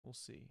We'll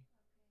see.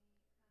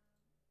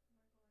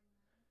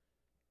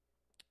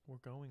 We're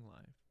going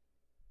live.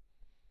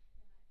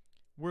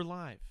 We're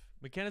live.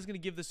 McKenna's going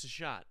to give this a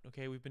shot,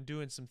 okay? We've been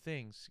doing some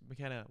things.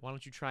 McKenna, why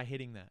don't you try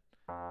hitting that?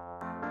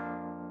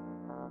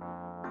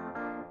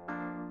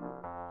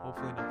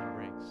 Hopefully nothing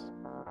breaks.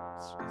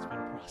 It's been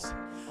a process.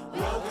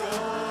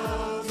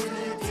 Welcome to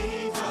the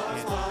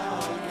Detox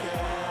Podcast.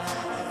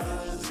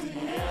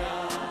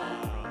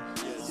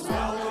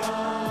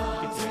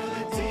 Welcome to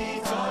the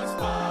Detox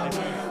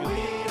Podcast.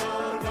 We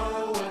don't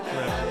know what the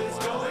hell is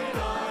going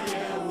on.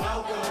 Yeah,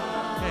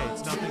 welcome. Hey,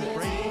 it's nothing to to the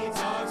break.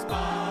 Detox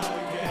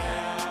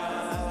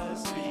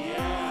Podcast.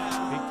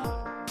 Yeah.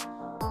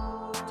 Big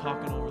time.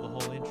 Talking over the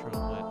whole intro,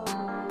 but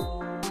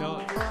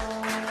go.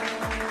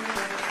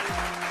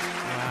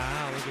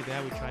 Wow, look at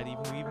that. We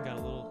even got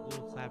a little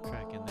clap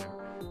track in there.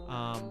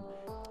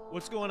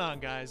 What's going on,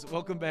 guys?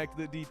 Welcome back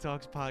to the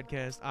Detox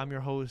Podcast. I'm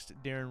your host,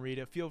 Darren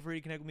Rita. Feel free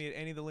to connect with me at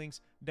any of the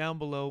links down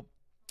below.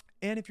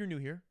 And if you're new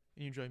here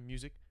and you enjoy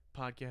music,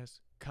 podcasts,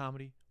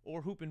 comedy,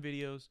 or hooping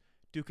videos,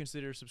 do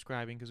consider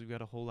subscribing because we've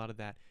got a whole lot of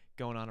that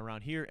going on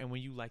around here. And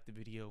when you like the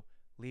video,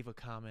 leave a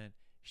comment,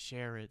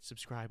 share it,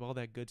 subscribe, all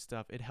that good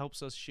stuff. It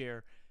helps us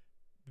share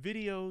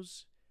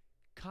videos,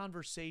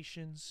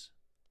 conversations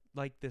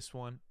like this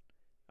one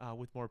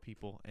with more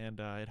people, and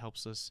it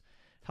helps us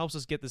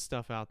get this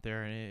stuff out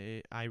there,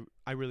 and I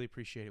really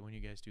appreciate it when you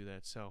guys do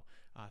that. So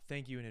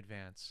thank you in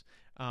advance.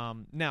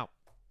 Now,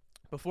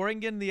 before I can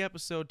get into the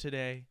episode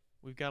today,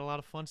 we've got a lot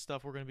of fun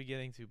stuff we're going to be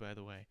getting to, by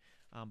the way.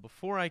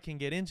 Before I can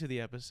get into the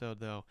episode,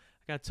 though,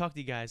 I got to talk to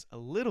you guys a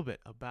little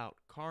bit about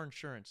car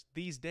insurance.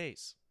 These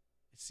days,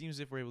 it seems as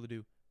if we're able to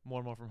do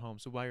more and more from home.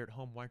 So while you're at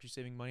home, why aren't you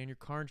saving money on your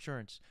car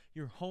insurance?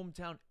 Your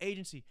hometown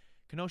agency,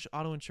 Kenosha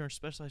Auto Insurance,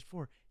 specialized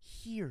for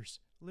years,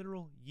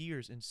 literal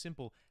years, in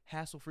simple,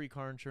 hassle-free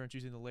car insurance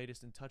using the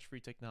latest in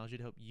touch-free technology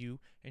to help you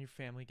and your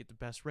family get the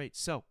best rates.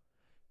 So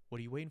what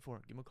are you waiting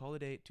for? Give them a call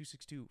today at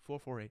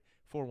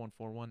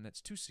 262-448-4141.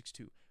 That's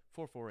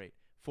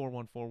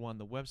 262-448-4141.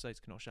 The website's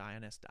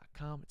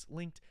kenoshains.com. It's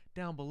linked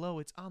down below.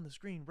 It's on the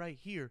screen right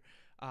here.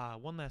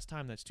 One last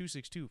time, that's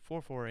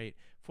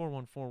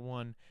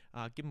 262-448-4141.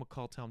 Give them a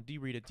call. Tell them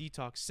D-Rita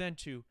Detox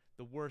sent you.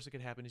 The worst that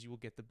could happen is you will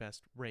get the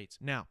best rates.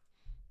 Now,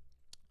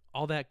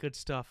 all that good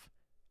stuff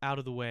out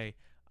of the way.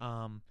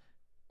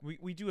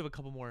 We do have a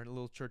couple more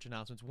little church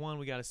announcements. One,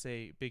 we got to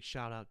say big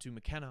shout out to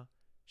McKenna.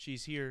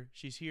 She's here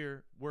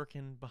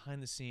working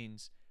behind the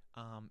scenes,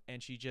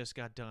 and she just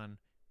got done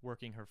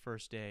working her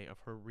first day of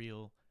her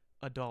real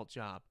adult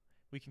job.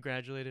 We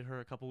congratulated her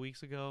a couple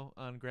weeks ago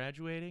on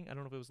graduating. I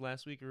don't know if it was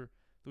last week or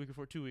the week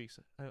before. 2 weeks.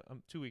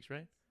 2 weeks,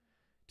 right?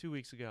 2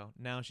 weeks ago.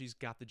 Now she's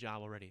got the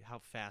job already. How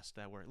fast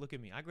that worked. Look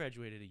at me. I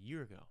graduated a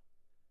year ago.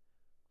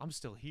 I'm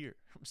still here.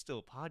 I'm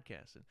still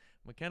podcasting.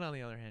 McKenna, on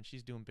the other hand,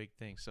 she's doing big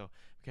things. So,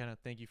 McKenna,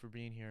 thank you for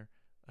being here,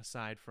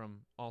 aside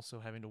from also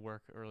having to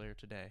work earlier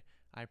today.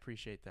 I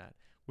appreciate that.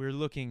 We're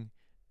looking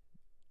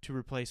to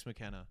replace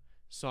McKenna.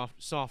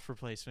 Soft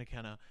replace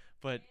McKenna.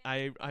 But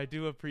I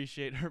do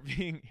appreciate her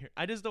being here.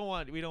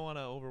 We don't want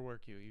to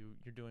overwork you.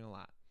 You're doing a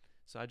lot.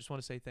 So I just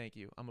want to say thank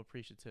you. I'm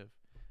appreciative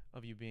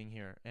of you being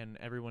here. And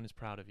everyone is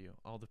proud of you.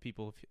 All the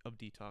people of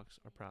Detox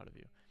are proud of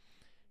you.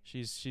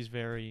 She's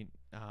very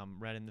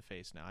red in the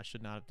face now. I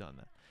should not have done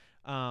that.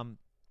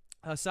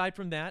 Aside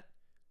from that,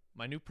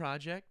 my new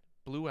project,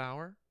 Blue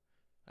Hour,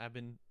 I've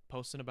been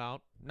posting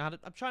about. I'm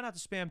trying not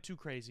to spam too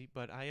crazy,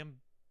 but I am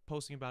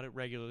posting about it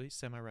regularly,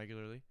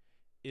 semi-regularly.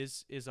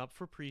 Is up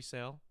for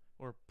pre-sale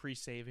or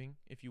pre-saving,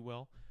 if you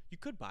will. You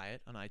could buy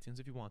it on iTunes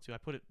if you want to. I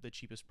put it the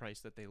cheapest price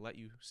that they let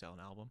you sell an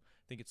album.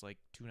 I think it's like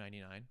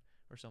 $2.99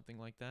 or something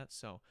like that.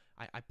 So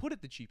I put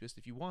it the cheapest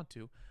if you want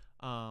to.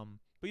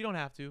 But you don't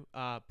have to.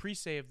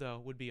 Pre-save, though,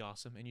 would be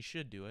awesome, and you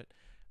should do it.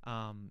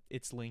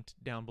 It's linked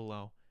down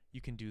below. You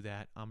can do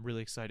that. I'm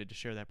really excited to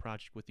share that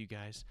project with you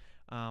guys.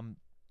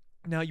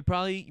 Now, you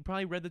probably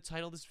read the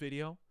title of this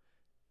video.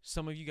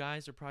 Some of you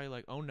guys are probably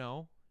like, oh,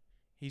 no,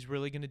 he's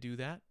really going to do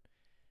that.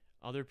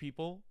 Other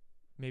people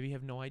maybe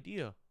have no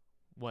idea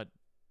what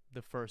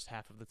the first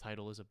half of the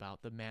title is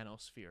about, the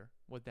manosphere,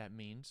 what that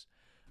means.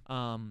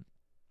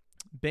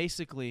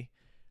 Basically,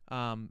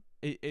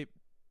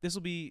 this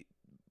will be,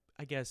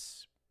 I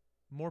guess,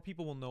 more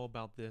people will know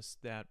about this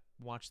that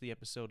watched the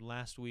episode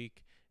last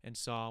week and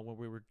saw where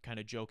we were kind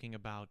of joking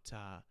about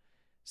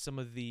some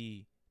of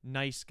the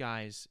nice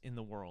guys in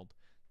the world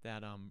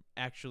that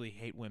actually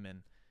hate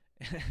women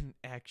and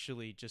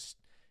actually just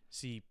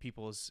see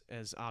people as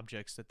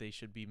objects that they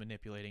should be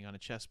manipulating on a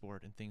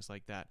chessboard and things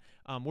like that.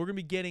 We're going to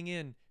be getting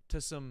into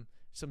some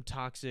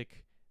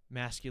toxic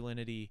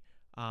masculinity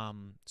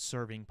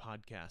serving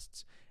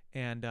podcasts,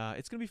 and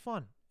it's going to be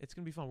fun. It's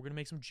going to be fun. We're going to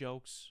make some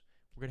jokes.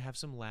 We're going to have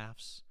some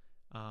laughs.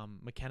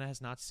 McKenna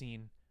has not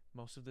seen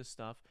most of this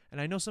stuff,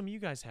 and I know some of you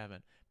guys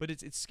haven't, but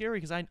it's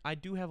scary because I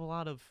do have a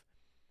lot of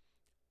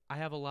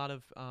I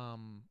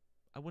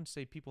wouldn't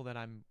say people that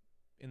I'm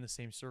in the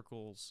same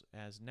circles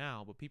as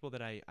now, but people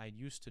that I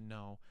used to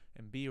know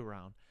and be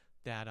around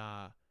that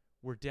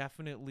were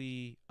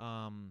definitely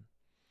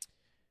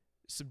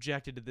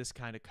subjected to this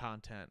kind of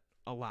content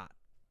a lot.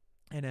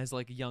 And as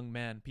like a young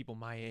man, people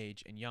my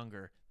age and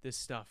younger, this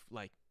stuff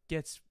like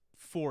gets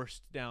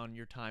forced down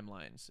your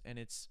timelines, and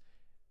it's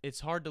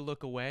hard to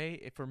look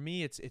away. For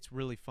me, it's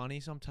really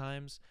funny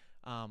sometimes,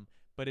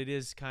 but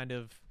it's kind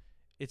of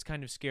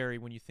scary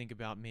when you think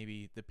about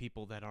maybe the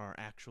people that are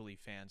actually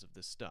fans of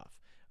this stuff,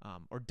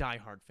 or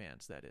diehard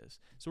fans, that is.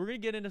 So we're gonna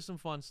get into some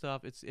fun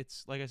stuff.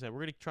 It's like I said,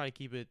 we're gonna try to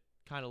keep it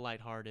kind of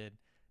lighthearted,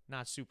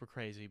 not super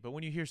crazy. But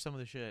when you hear some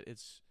of the shit,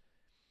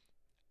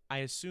 I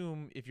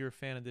assume if you're a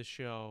fan of this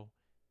show,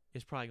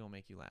 it's probably gonna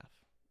make you laugh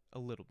a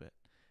little bit.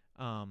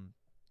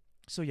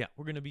 So yeah,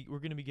 we're gonna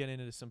be getting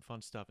into some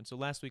fun stuff. And so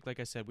last week, like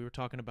I said, we were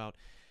talking about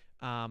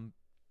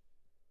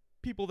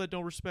people that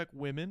don't respect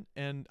women,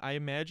 and I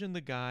imagine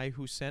the guy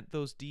who sent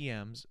those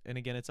DMs, and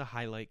again, it's a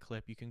highlight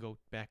clip. You can go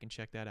back and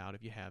check that out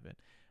if you haven't.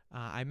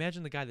 I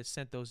imagine the guy that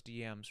sent those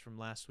DMs from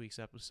last week's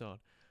episode.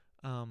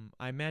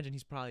 I imagine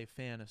he's probably a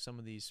fan of some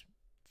of these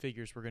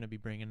figures we're gonna be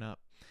bringing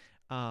up.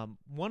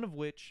 One of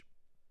which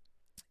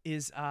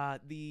is how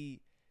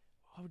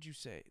would you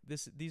say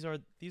this? This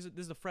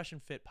is the Fresh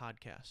and Fit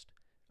podcast.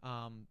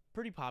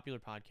 Pretty popular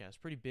podcast,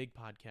 pretty big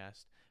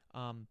podcast.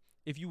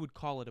 If you would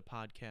call it a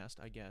podcast,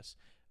 I guess.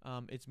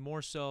 It's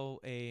more so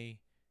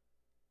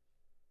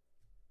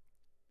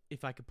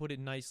if I could put it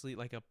nicely,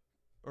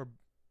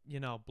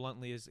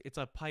 bluntly, it's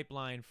a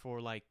pipeline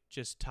for like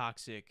just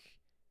toxic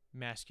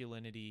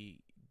masculinity,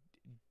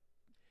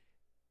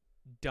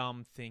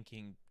 dumb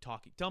talking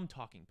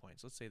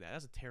points. Let's say that.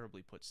 That's a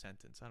terribly put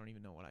sentence. I don't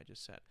even know what I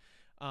just said.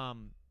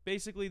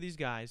 Basically, these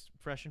guys,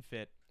 Fresh and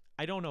Fit,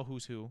 I don't know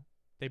who's who.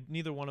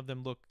 Neither one of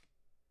them look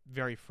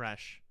very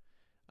fresh.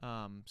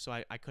 So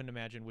I couldn't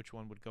imagine which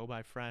one would go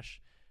by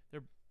fresh.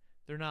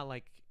 They're not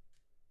like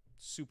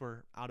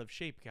super out of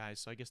shape guys,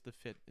 so I guess the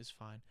fit is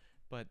fine.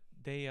 But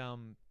they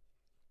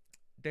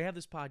have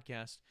this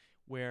podcast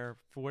where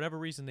for whatever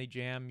reason they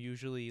jam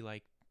usually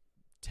like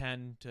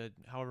 10 to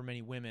however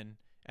many women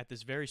at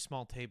this very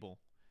small table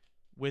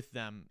with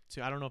them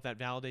I don't know if that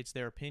validates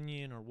their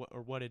opinion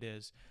or what it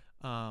is,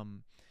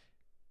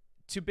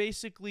 to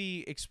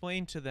basically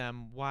explain to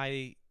them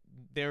why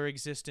their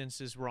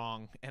existence is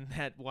wrong, and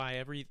that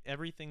why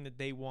everything that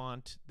they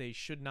want they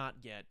should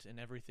not get, and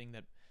everything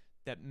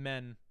that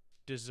men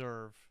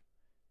deserve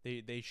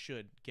they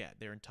should get,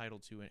 they're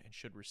entitled to and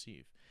should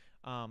receive.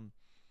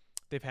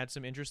 They've had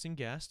some interesting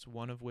guests,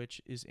 one of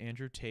which is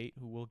Andrew Tate,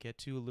 who we'll get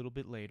to a little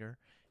bit later.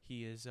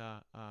 He is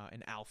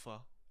an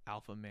alpha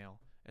male,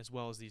 as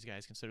well as these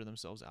guys consider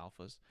themselves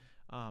alphas.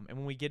 And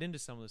when we get into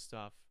some of this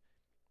stuff,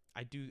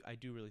 I do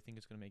really think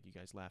it's going to make you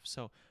guys laugh.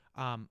 So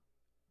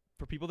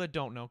for people that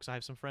don't know, because I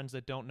have some friends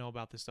that don't know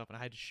about this stuff, and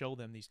I had to show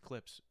them these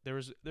clips.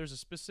 There's a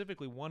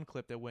specifically one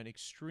clip that went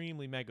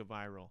extremely mega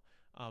viral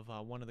of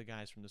one of the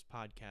guys from this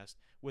podcast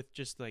with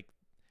just like,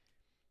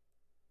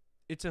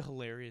 it's a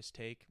hilarious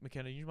take.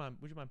 McKenna,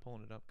 would you mind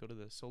pulling it up? Go to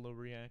the solo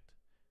react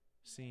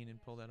scene and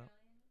pull that up.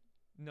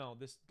 No,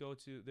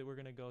 we're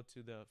gonna go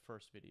to the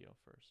first video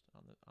first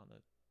on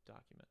the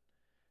document.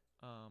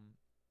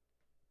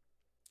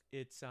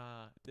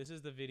 This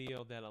is the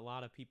video that a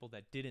lot of people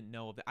that didn't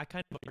know that I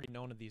kind of already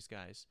known of these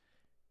guys,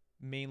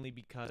 mainly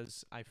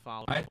because I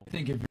follow. I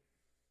think if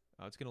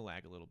it's gonna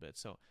lag a little bit,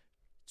 so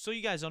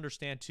you guys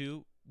understand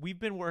too. We've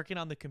been working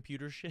on the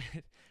computer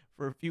shit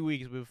for a few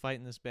weeks. We've been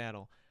fighting this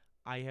battle.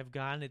 I have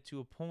gotten it to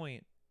a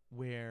point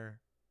where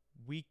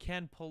we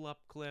can pull up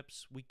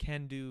clips, we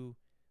can do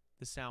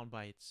the sound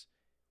bites.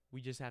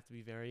 We just have to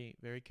be very,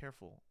 very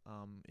careful.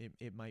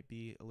 It might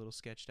be a little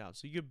sketched out,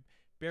 so you could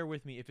bear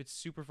with me. If it's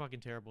super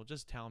fucking terrible,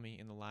 just tell me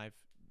in the live,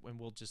 and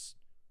we'll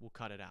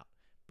cut it out.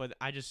 But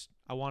I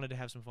wanted to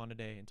have some fun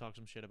today and talk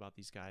some shit about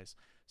these guys,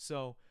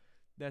 so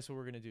that's what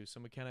we're gonna do. So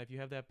McKenna, if you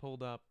have that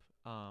pulled up,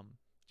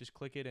 just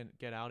click it and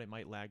get out. It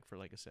might lag for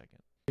like a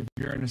second. If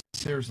you're in a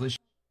serious relationship.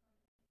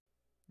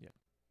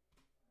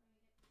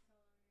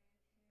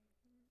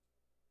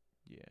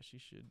 Yeah, she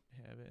should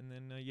have it. And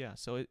then,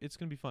 so it's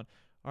going to be fun.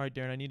 All right,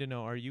 Darren, I need to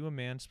know, are you a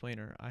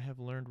mansplainer? I have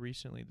learned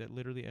recently that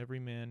literally every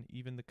man,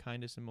 even the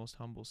kindest and most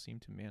humble, seem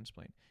to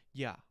mansplain.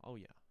 Yeah. Oh,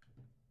 yeah.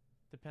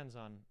 Depends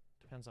on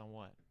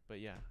what.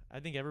 But, yeah,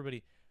 I think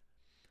everybody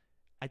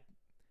 –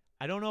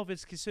 I don't know if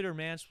it's considered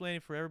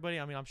mansplaining for everybody.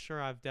 I mean, I'm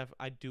sure I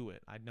do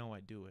it. I know I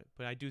do it.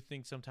 But I do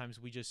think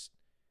sometimes we just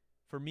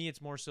 – for me, it's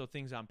more so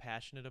things I'm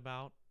passionate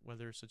about,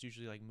 whether so it's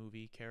usually like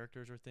movie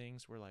characters or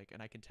things where like –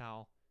 and I can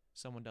tell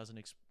someone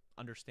doesn't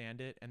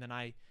understand it, and then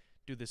I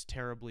do this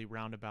terribly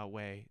roundabout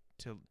way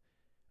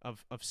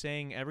of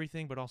saying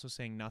everything but also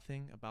saying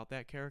nothing about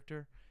that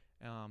character.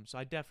 So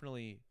I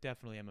definitely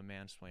am a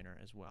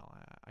mansplainer as well.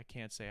 I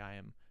can't say I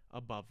am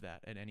above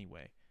that in any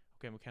way.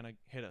 Okay, McKenna,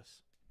 hit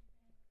us.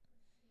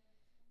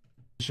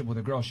 With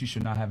a girl, she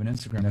should not have an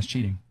Instagram. That's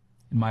cheating,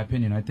 in my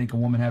opinion. I think a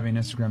woman having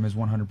an Instagram is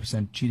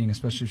 100% cheating,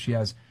 especially if she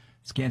has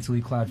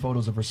scantily clad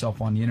photos of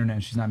herself on the internet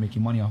and she's not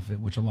making money off it,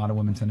 which a lot of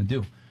women tend to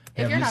do.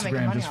 They have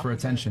Instagram just for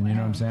attention, you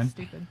know what I'm saying?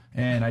 Stupid.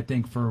 And I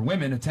think for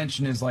women,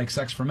 attention is like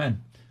sex for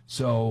men.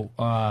 So,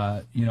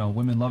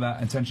 women love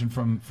attention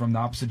from the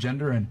opposite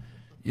gender, and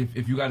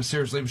if you got a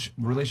serious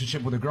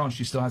relationship with a girl and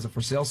she still has a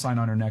for sale sign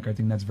on her neck, I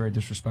think that's very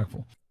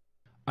disrespectful.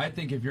 I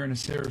think if you're in a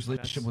serious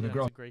relationship with a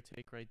girl, that's a great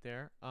take right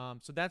there.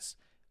 So that's,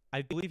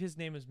 I believe his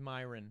name is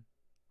Myron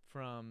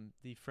from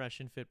the Fresh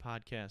and Fit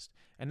podcast,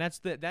 and that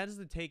is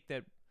the take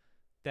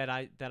that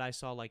I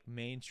saw like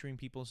mainstream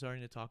people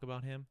starting to talk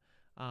about him.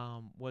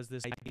 Was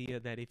this idea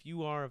that if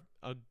you are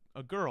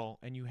a girl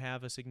and you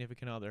have a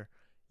significant other,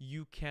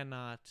 you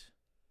cannot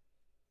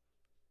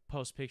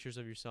post pictures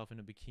of yourself in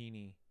a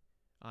bikini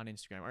on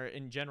Instagram, or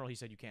in general, he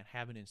said you can't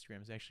have an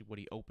Instagram. Is actually what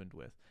he opened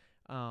with.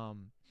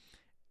 And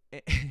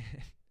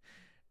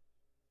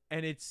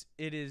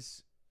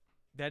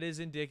that is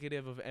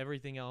indicative of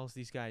everything else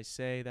these guys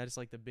say. That is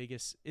like the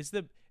biggest, it's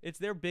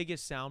their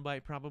biggest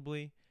soundbite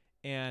probably.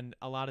 And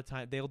a lot of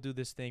time they'll do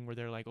this thing where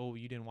they're like, oh,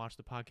 you didn't watch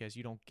the podcast,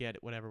 you don't get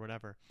it,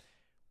 whatever.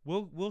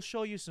 We'll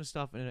show you some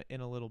stuff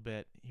in a little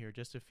bit here,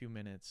 just a few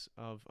minutes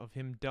of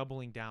him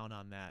doubling down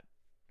on that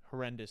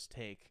horrendous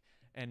take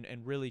and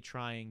really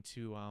trying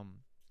to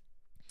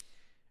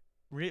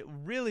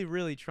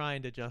really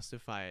trying to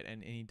justify it,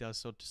 and he does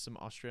so to some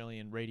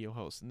Australian radio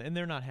hosts, and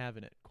they're not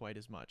having it quite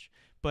as much.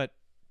 But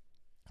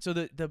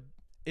so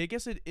I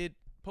guess it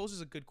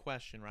poses a good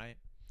question, right?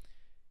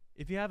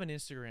 If you have an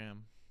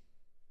Instagram,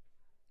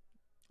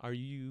 are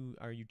you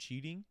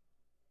cheating?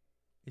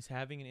 Is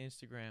having an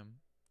Instagram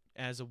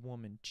as a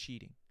woman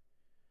cheating?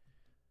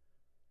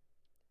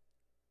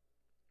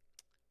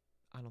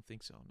 I don't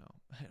think so. No,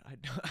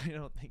 I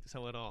don't think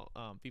so at all.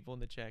 People in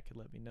the chat could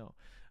let me know.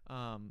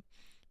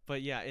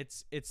 But yeah,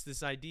 it's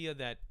this idea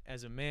that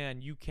as a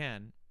man you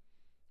can,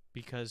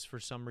 because for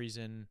some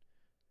reason,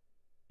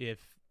 if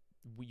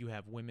you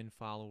have women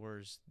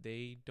followers,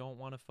 they don't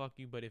want to fuck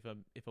you. But if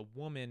a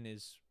woman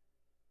is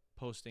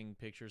posting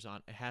pictures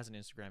on, has an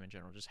Instagram in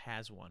general, just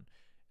has one,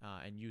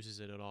 and uses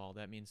it at all,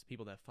 that means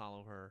people that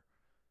follow her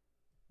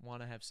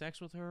want to have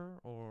sex with her,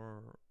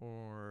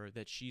 or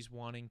that she's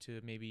wanting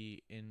to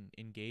maybe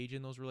engage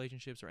in those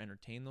relationships or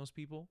entertain those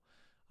people.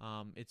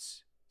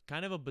 It's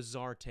kind of a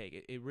bizarre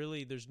take. It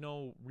really, there's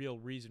no real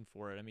reason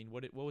for it. I mean,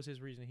 what was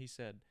his reason? He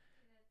said,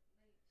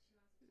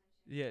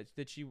 yeah,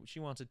 that she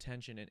wants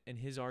attention, and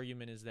his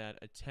argument is that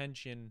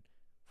attention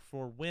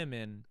for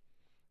women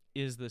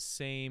is the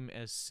same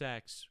as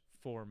sex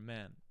for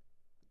men.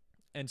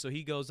 And so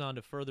he goes on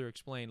to further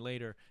explain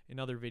later in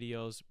other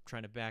videos,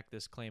 trying to back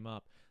this claim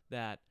up,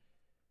 that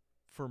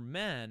for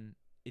men,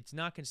 it's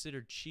not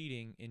considered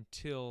cheating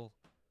until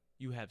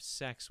you have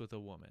sex with a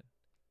woman,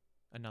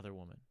 another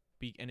woman.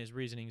 And his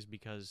reasoning is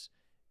because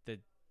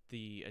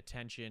the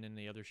attention and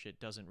the other shit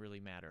doesn't really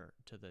matter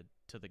to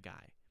the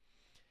guy.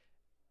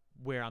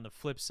 Where on the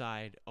flip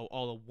side,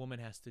 all a woman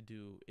has to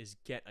do is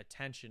get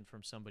attention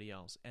from somebody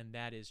else, and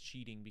that is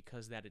cheating,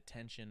 because that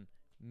attention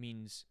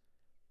means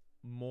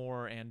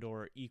more and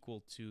or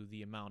equal to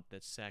the amount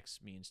that sex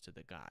means to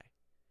the guy.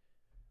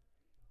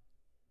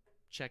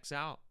 Checks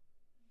out.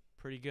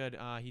 Pretty good.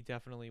 He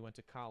definitely went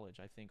to college,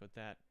 I think, with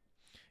that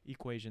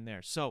equation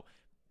there. So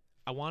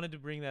I wanted to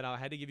bring that out. I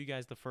had to give you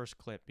guys the first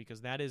clip,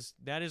 because that is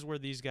where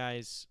these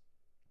guys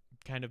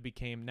kind of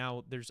became.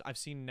 Now I've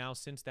seen now,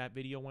 since that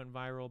video went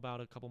viral about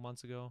a couple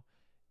months ago,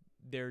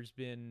 there's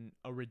been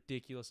a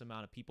ridiculous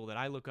amount of people that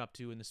I look up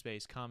to in the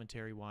space,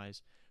 commentary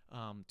wise,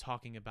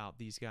 talking about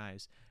these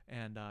guys,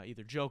 and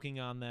either joking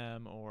on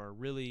them or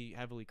really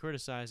heavily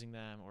criticizing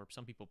them, or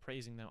some people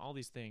praising them, all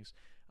these things.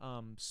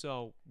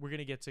 So we're going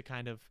to get to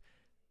kind of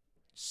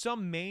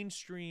some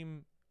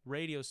mainstream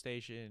radio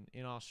station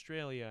in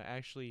Australia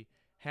actually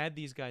had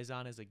these guys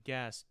on as a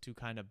guest to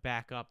kind of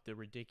back up the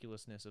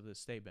ridiculousness of this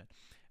statement.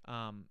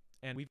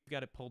 And we've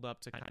got it pulled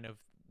up to kind of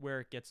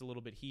where it gets a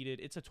little bit heated.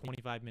 It's a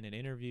 25-minute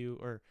interview,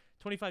 or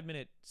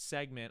 25-minute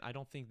segment. I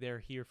don't think they're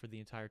here for the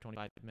entire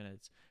 25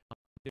 minutes.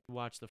 If you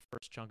watch the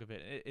first chunk of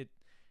it,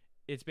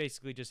 it's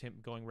basically just him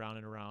going round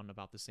and around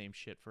about the same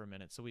shit for a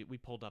minute. So we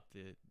pulled up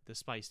the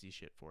spicy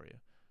shit for you.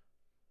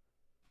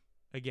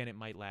 Again, it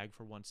might lag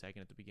for 1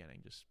 second at the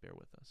beginning. Just bear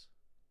with us.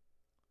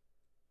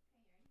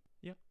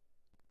 Yep.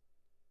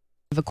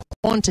 The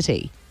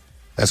quantity.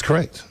 That's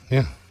correct.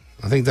 Yeah.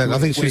 I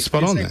think she's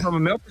spot on there. From a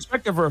male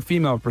perspective or a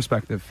female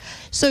perspective?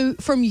 So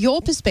from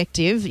your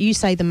perspective, you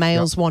say the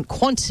males want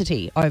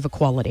quantity over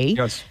quality.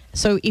 Yes.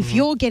 So if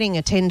you're getting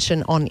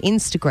attention on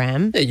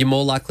Instagram, Yeah, you're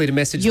more likely to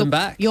message them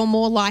back. You're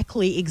more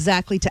likely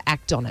exactly to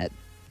act on it.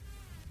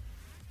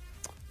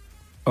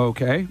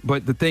 Okay,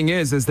 but the thing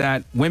is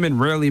that women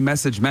rarely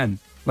message men.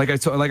 Like I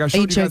showed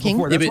you guys joking?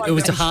 before. Yeah, That's but why it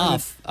was I'm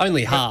half,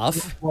 only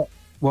half,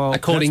 well,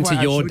 according that's why to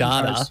I your showed you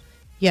data. guys-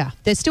 Yeah,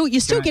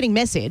 you're still getting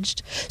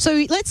messaged.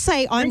 So let's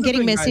say I'm Here's the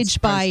getting thing, messaged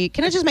guys. by.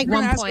 Can I just make If you're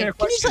one gonna ask me point? a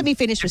Can you just let me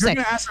finish for a If you're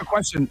second? going to ask a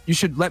question, you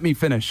should let me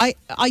finish. I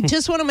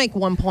just want to make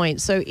one point.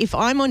 So if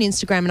I'm on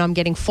Instagram and I'm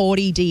getting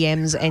 40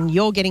 DMs and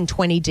you're getting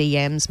 20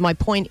 DMs, my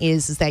point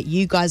is that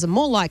you guys are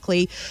more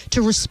likely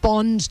to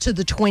respond to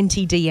the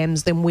 20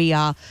 DMs than we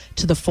are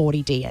to the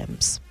 40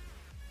 DMs.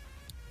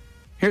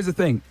 Here's the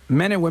thing: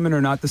 men and women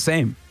are not the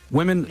same.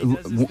 Men are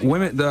more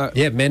women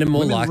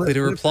likely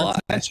to reply.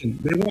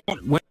 They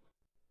want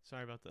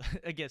Sorry about about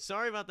the again.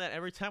 Sorry about that.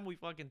 Every time we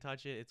fucking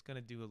touch it, it's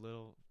gonna do a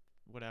little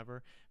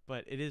whatever.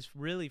 But it is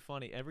really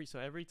funny. Every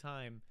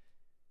time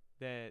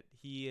that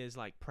he is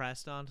like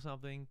pressed on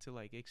something to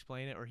like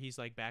explain it, or he's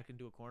like backed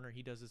into a corner,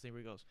 he does this thing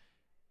where he goes,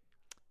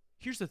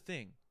 "Here's the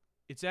thing.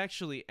 It's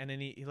actually," and then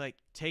he like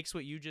takes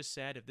what you just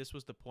said. If this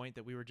was the point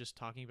that we were just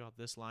talking about,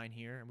 this line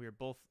here, and we were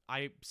both,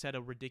 I said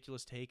a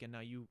ridiculous take, and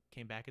now you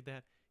came back at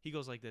that. He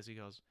goes like this. He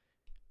goes,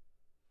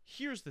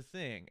 "Here's the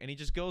thing," and he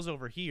just goes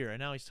over here, and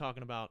now he's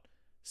talking about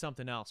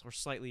something else or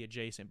slightly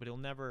adjacent. But he'll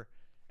never.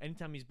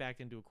 Anytime he's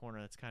backed into a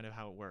corner, that's kind of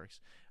how it works,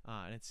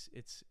 and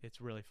it's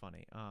really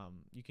funny.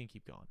 You can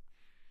keep going.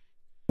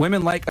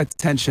 Women like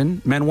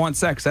attention. Men want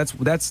sex.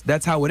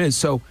 That's how it is.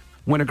 So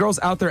when a girl's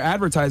out there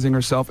advertising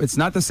herself, it's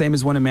not the same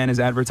as when a man is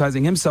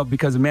advertising himself,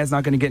 because a man's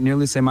not going to get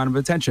nearly the same amount of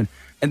attention.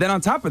 And then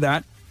on top of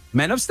that,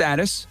 men of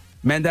status,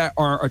 men that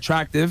are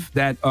attractive,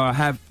 that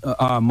have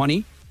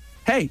money,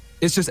 hey,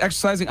 it's just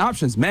exercising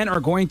options. Men are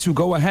going to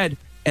go ahead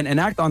and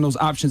enact on those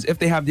options if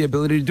they have the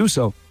ability to do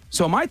so.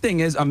 So my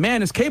thing is, a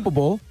man is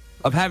capable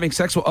of having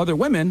sex with other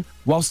women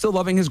while still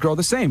loving his girl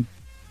the same.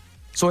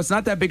 So it's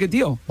not that big a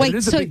deal. But it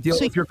is a big deal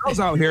if your girl's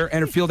out here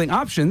and are fielding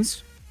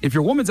options. If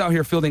your woman's out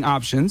here fielding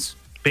options,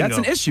 Bingo. that's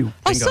an issue.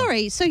 Oh,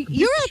 sorry. So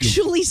you're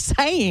actually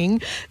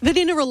saying that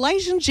in a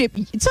relationship,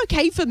 it's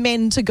okay for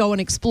men to go and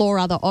explore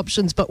other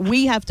options, but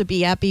we have to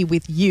be happy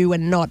with you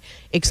and not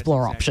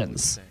explore That's exactly options. what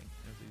he's saying.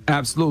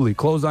 Absolutely.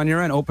 Closed on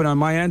your end, open on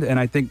my end, and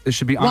I think there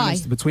should be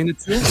honest between the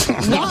two.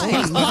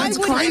 Why? Why That's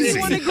would crazy.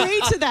 anyone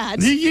agree to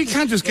that? You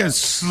can't just go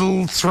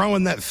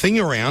throwing that thing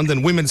around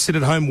and women sit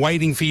at home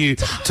waiting for you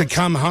to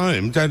come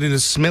home, don't to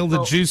smell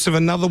the juice of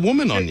another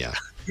woman on you.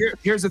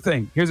 Here's the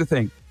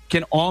thing.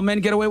 Can all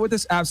men get away with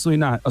this? Absolutely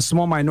not. A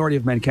small minority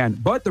of men can.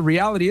 But the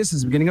reality is,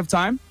 since the beginning of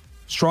time,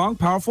 strong,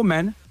 powerful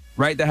men,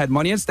 right, that had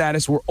money and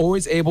status were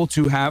always able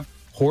to have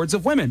hordes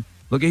of women.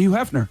 Look at Hugh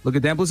Hefner. Look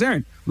at Dan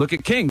Bilzerian. Look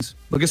at kings.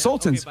 Look at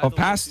sultans okay, by of the way,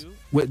 past.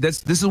 too,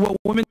 This is what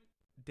women.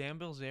 Dan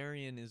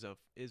Bilzerian is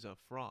a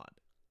fraud.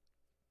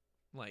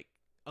 Like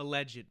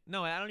alleged.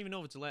 No, I don't even know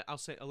if it's I'll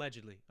say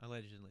allegedly.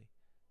 Allegedly,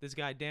 this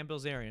guy Dan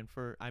Bilzerian,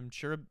 for I'm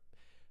sure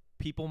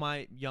people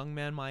young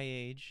men my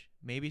age,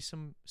 maybe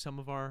some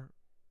of our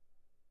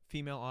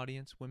female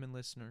audience, women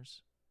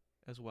listeners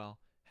as well,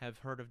 have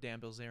heard of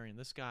Dan Bilzerian.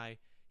 This guy,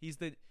 he's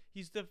the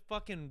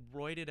fucking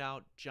roided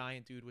out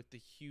giant dude with the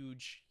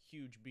huge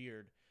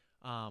beard,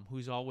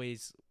 who's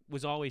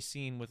was always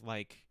seen with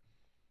like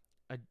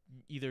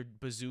either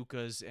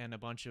bazookas and a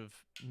bunch of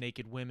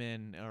naked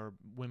women or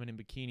women in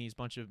bikinis,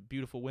 bunch of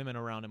beautiful women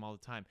around him all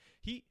the time.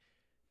 He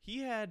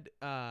had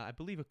I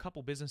believe a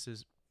couple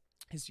businesses.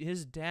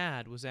 His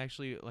dad was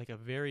actually like a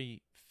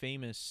very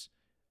famous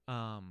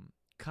con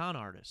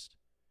artist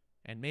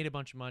and made a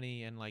bunch of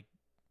money and like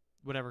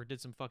whatever, did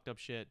some fucked up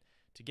shit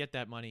to get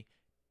that money.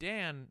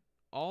 Dan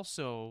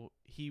also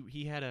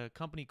he had a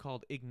company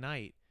called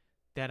Ignite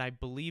that I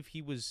believe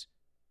he was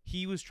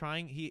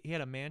trying. He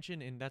had a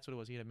mansion, and that's what it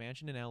was. He had a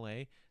mansion in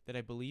LA that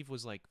I believe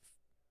was like,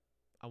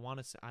 I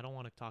don't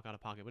want to talk out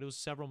of pocket, but it was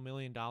several $1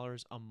 million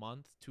a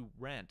month to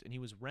rent, and he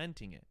was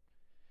renting it,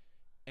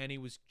 and he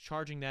was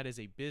charging that as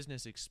a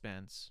business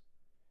expense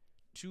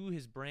to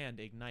his brand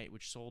Ignite,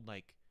 which sold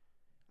like,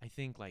 I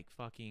think like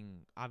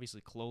fucking obviously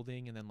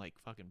clothing and then like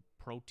fucking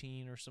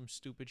protein or some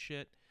stupid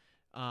shit.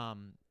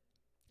 And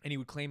he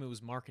would claim it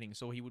was marketing.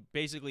 So he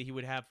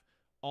would have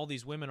all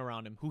these women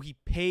around him who he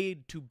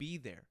paid to be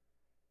there.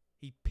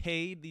 He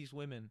paid these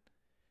women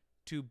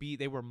to be,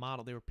 they were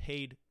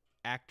paid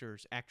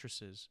actors,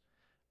 actresses,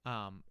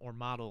 or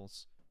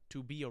models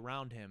to be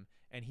around him.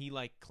 And he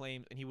like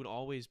claimed, and he would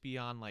always be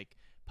on like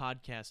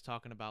podcasts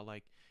talking about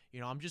like,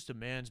 I'm just a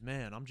man's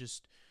man. I'm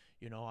just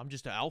an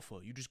alpha.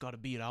 You just got to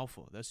be an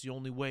alpha. That's the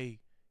only way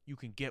you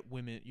can get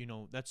women.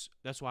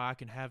 That's why I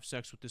can have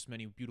sex with this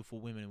many beautiful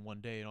women in one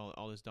day and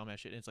all this dumbass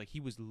shit. And it's like, he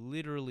was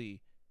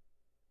literally,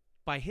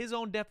 by his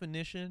own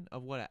definition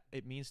of what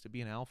it means to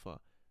be an alpha,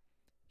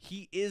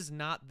 he is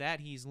not that.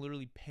 He's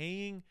literally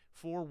paying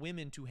for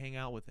women to hang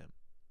out with him.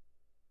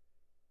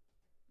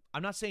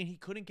 I'm not saying he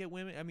couldn't get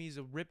women. I mean, he's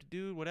a ripped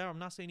dude, whatever. I'm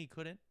not saying he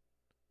couldn't.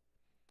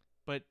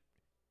 But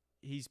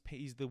he's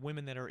the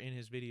women that are in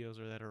his videos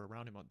or that are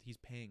around him, he's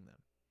paying them.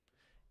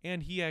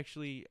 And he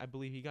actually, I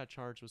believe he got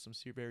charged with some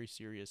very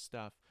serious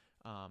stuff.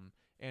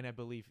 And I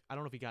don't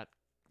know if he got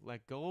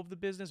let go of the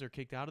business or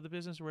kicked out of the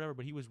business or whatever,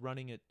 but he was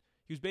running it.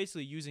 He was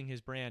basically using his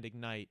brand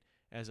Ignite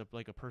as a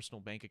personal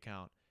bank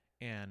account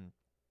and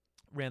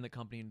ran the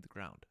company into the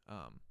ground.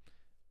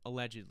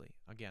 Allegedly.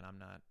 Again, I'm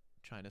not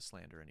trying to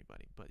slander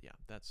anybody, but yeah,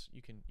 that's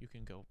you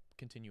can go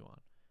continue on.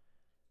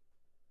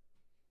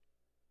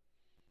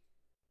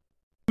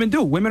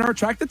 Women are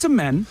attracted to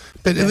men.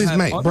 But it is,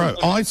 mate, bro.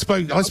 I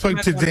spoke to Dan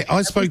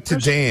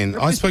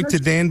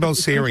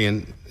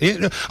Bilzerian.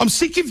 Yeah, I'm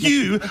sick of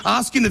you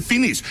asking to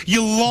finish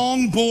your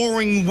long,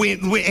 boring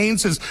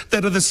answers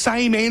that are the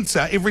same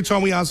answer every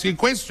time we ask you a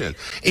question.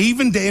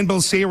 Even Dan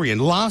Bilzerian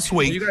last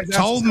week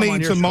told me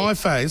to my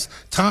face,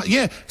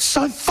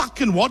 so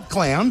fucking what,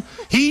 clown?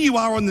 Here you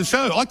are on the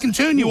show. I can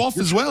turn you off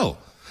as well.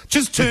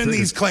 Just turn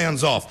these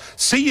clowns off.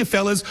 See you,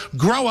 fellas.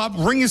 Grow up.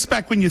 Ring us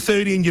back when you're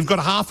 30 and you've got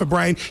half a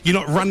brain. You're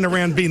not running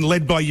around being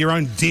led by your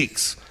own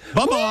dicks.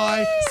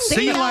 Bye-bye.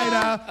 See you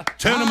later.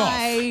 Turn them off.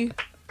 Bye.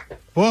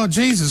 Well,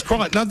 Jesus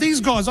Christ. Now,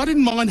 these guys, I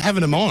didn't mind having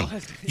them on.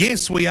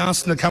 Yes, we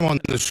asked them to come on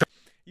the show.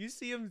 You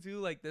see him do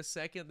like the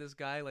second this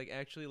guy like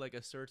actually like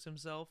asserts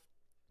himself,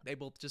 they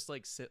both just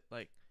like sit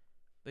like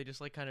they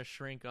just like kind of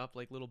shrink up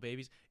like little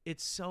babies.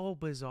 It's so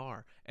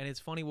bizarre, and it's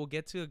funny. We'll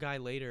get to a guy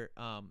later.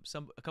 A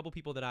couple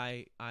people that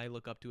I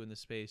look up to in the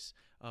space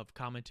of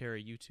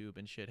commentary, YouTube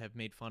and shit, have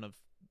made fun of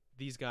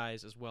these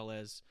guys as well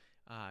as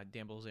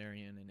Dan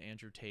Bilzerian and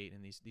Andrew Tate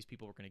and these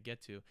people we're gonna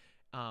get to.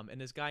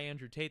 And this guy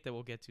Andrew Tate that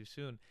we'll get to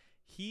soon,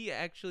 he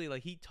actually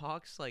like he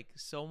talks like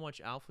so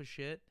much alpha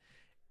shit,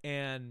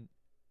 and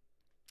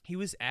he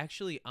was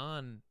actually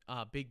on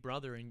Big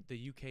Brother in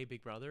the UK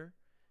Big Brother,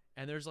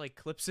 and there's like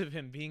clips of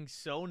him being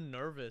so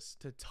nervous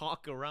to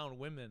talk around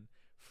women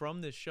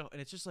from this show,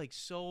 and it's just like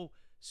so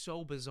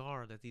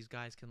bizarre that these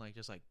guys can like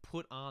just like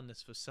put on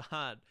this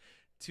facade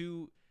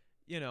to,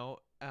 you know,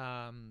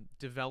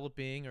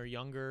 developing or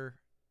younger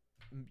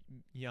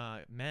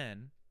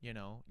men, you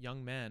know,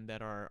 young men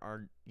that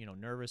are you know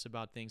nervous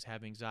about things,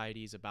 have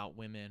anxieties about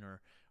women,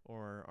 or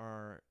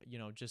are you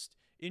know just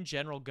in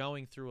general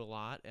going through a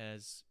lot,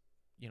 as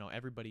you know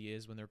everybody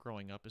is when they're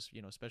growing up, as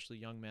you know, especially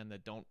young men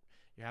that don't,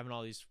 you're having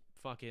all these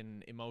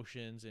fucking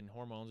emotions and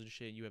hormones and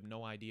shit, you have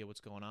no idea what's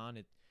going on.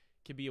 It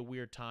can be a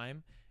weird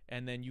time,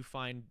 and then you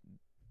find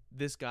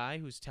this guy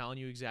who's telling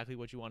you exactly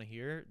what you want to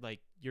hear,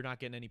 like you're not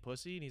getting any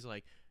pussy, and he's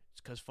like,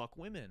 it's because fuck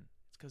women,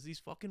 it's because these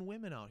fucking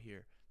women out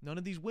here, none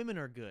of these women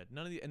are good,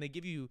 none of the, and they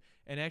give you,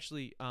 and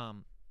actually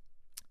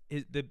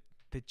the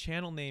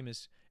channel name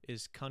is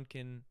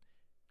Kunkin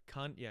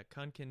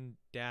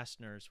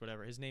Dastners,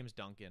 whatever, his name's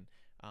Duncan.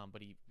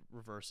 But he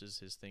reverses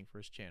his thing for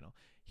his channel.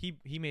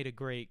 He made a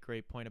great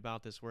point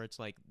about this, where it's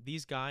like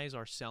these guys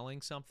are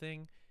selling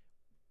something,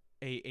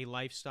 a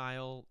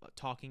lifestyle,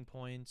 talking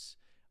points,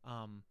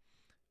 a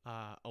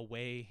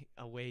way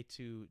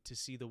to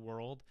see the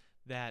world,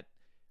 that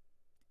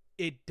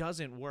it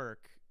doesn't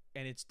work,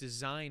 and it's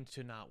designed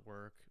to not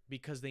work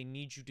because they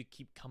need you to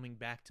keep coming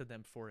back to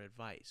them for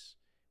advice.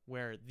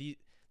 Where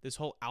this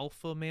whole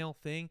alpha male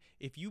thing,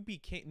 if you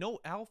became, no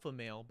alpha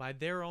male by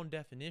their own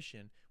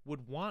definition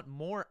would want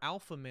more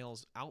alpha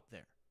males out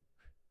there,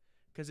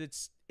 because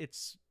it's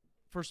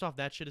first off,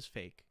 that shit is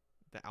fake.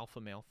 The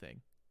alpha male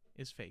thing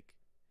is fake,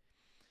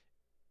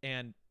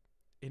 and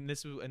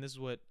this is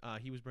what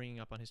he was bringing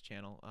up on his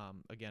channel.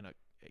 Again,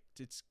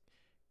 it's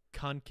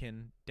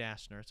Kunkin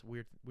Dastner. It's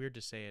weird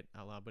to say it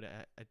out loud, but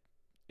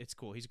it's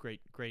cool. He's a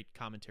great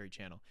commentary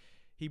channel.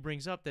 He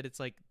brings up that it's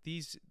like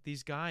these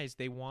guys,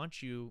 they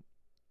want you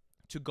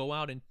to go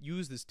out and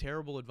use this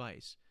terrible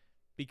advice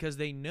because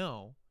they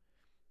know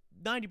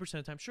 90% of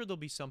the time, sure, there'll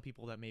be some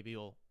people that maybe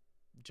will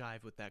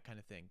jive with that kind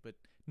of thing, but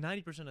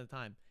 90% of the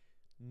time,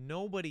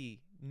 nobody,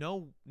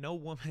 no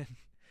woman,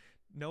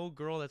 no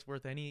girl that's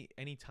worth any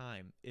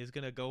time is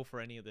gonna go for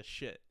any of this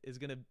shit, is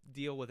gonna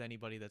deal with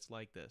anybody that's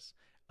like this,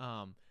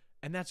 and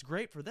that's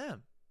great for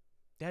them.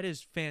 That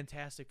is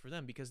fantastic for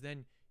them, because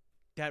then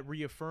that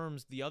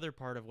reaffirms the other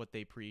part of what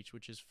they preach,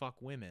 which is fuck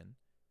women,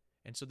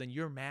 and so then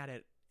you're mad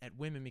at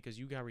women because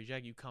you got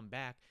rejected, you come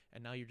back,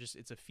 and now you're just,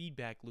 it's a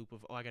feedback loop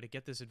of, oh, I got to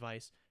get this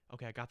advice.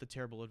 Okay, I got the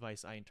terrible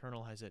advice. I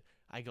internalize it.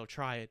 I go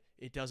try it.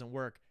 It doesn't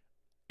work.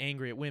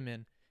 Angry at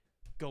women.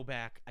 Go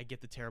back. I get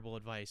the terrible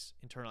advice.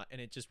 Internal,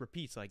 and it just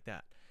repeats like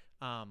that.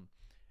 And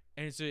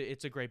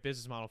it's a great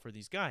business model for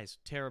these guys.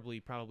 Terribly,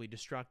 probably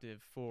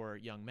destructive for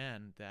young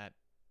men that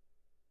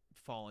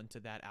fall into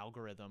that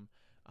algorithm.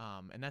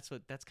 And that's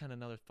kind of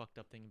another fucked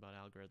up thing about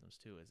algorithms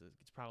too, is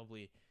it's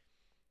probably,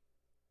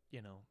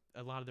 you know,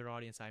 a lot of their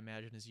audience, I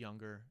imagine, is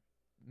younger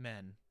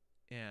men,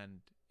 and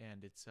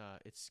it's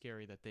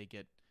scary that they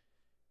get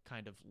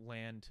kind of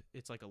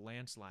it's like a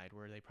landslide,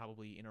 where they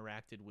probably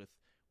interacted with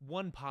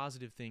one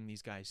positive thing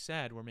these guys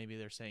said, where maybe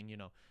they're saying, you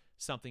know,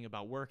 something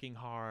about working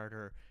hard,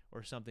 or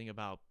something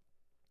about,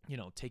 you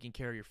know, taking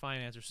care of your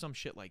finances or some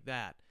shit like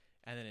that,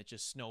 and then it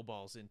just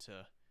snowballs into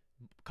a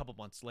couple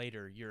months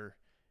later you're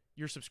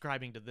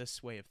subscribing to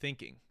this way of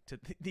thinking, to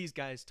these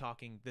guys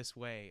talking this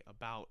way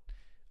about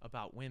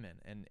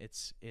women, and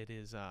it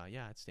is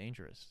it's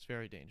dangerous. It's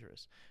very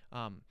dangerous.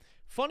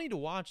 Funny to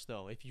watch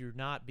though if you're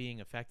not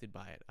being affected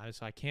by it.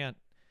 I can't,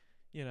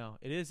 you know,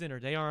 it is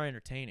they are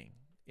entertaining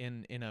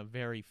in a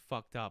very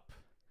fucked up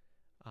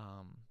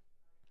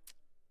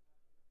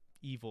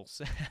evil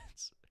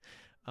sense.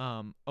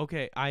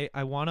 Okay,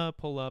 I want to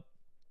pull up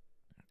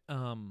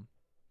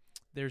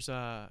there's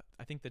I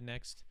think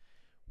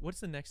what's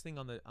the next thing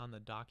on the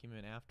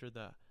document after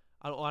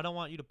I don't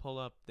want you to pull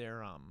up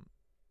their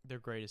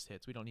greatest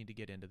hits. We don't need to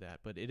get into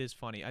that, but it is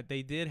funny.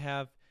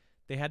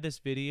 They had this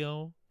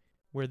video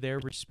where they're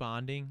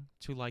responding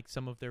to like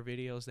some of their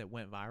videos that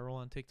went viral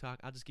on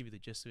TikTok. I'll just give you the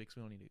gist of it, because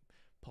we don't need to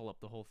pull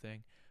up the whole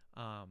thing.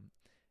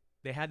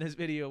 They had this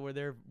video where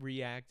they're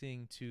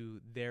reacting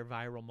to their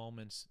viral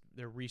moments,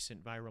 their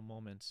recent viral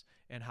moments,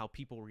 and how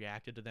people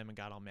reacted to them and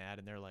got all mad.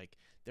 And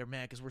they're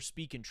mad because we're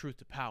speaking truth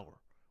to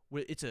power.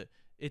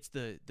 it's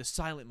the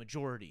silent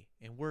majority,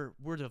 and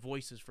we're the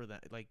voices for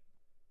that. Like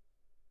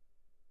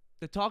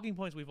the talking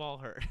points we've all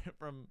heard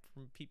from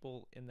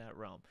people in that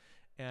realm,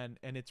 and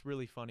it's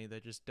really funny. They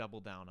just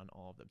double down on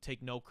all of them.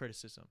 Take no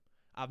criticism.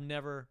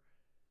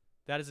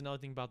 That is another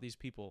thing about these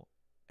people,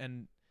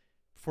 and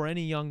for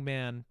any young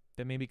man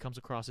that maybe comes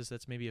across this,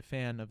 that's maybe a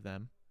fan of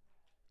them,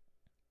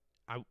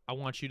 I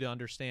want you to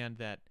understand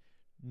that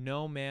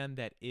no man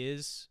that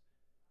is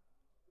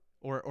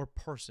or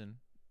person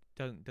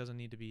doesn't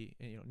need to be,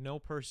 no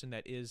person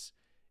that is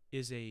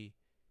a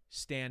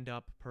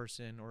stand-up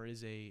person or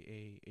is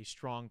a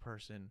strong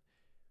person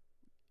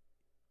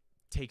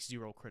takes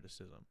zero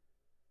criticism.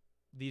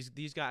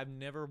 These guys, I've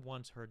never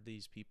once heard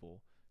these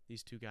people,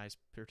 these two guys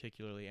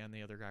particularly, and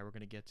the other guy we're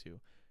going to get to,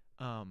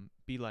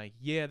 be like,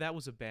 yeah, that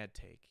was a bad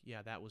take.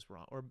 Yeah, that was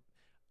wrong. Or,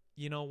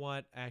 you know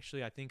what?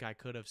 Actually, I think I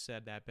could have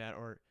said that bad.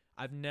 Or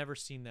I've never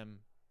seen them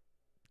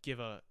give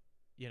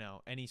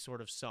any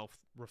sort of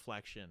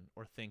self-reflection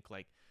or think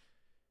like,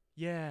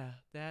 yeah,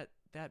 that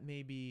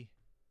maybe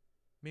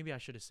I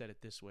should have said it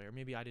this way, or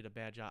maybe I did a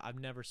bad job. I've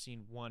never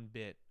seen one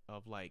bit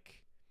of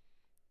like,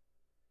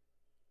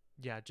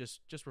 yeah,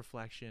 just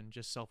reflection,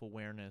 just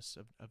self-awareness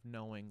of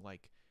knowing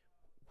like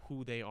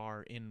who they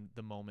are in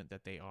the moment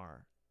that they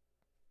are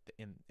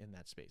in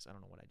that space. I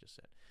don't know what I just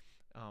said.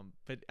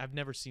 But I've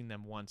never seen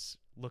them once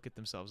look at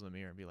themselves in the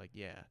mirror and be like,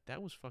 yeah,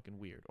 that was fucking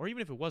weird. Or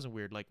even if it wasn't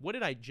weird, like, what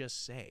did I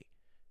just say?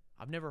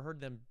 I've never heard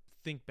them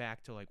think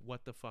back to like,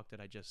 what the fuck did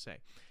I just say?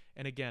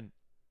 And again,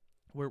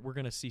 we're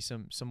going to see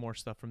some more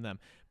stuff from them.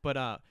 But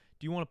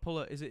do you want to pull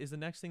is the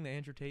next thing the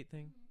Andrew Tate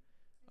thing?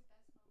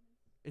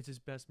 It's his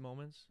best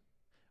moments?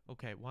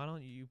 Okay, why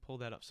don't you pull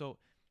that up? So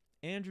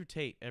Andrew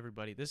Tate,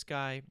 everybody, this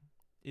guy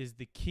is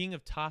the king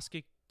of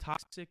toxic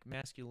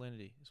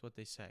masculinity is what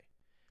they say.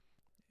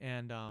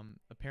 And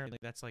apparently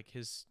that's like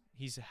he's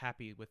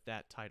happy with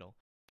that title.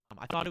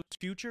 I thought it was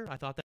Future. I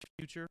thought that was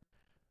Future.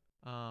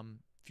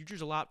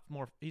 Future's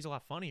he's a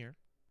lot funnier.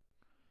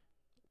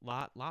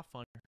 Lot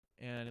funnier.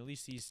 And at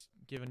least he's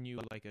giving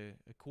you like a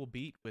cool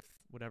beat with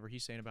whatever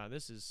he's saying about it.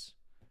 This is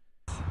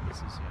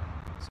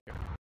scary.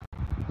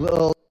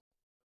 Little.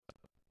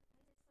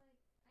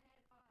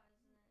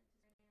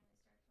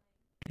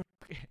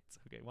 It's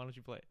okay. Why don't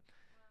you play it?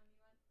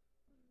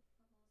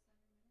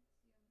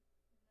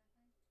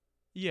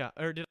 Yeah,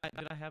 or did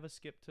I have a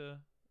skip to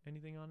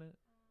anything on it?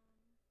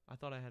 I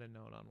thought I had a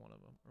note on one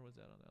of them, or was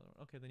that on the other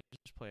one? Okay, then you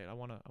just play it. I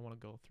wanna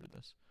go through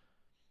this.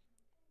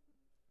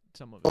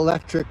 Some of it.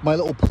 Electric, my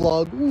little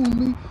plug. Ooh,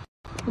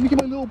 let me get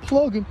my little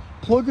plug and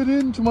plug it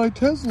into my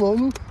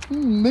Tesla.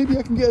 Maybe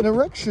I can get an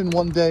erection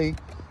one day.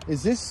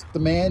 Is this the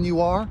man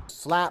you are?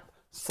 Slap,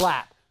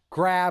 slap,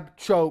 grab,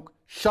 choke,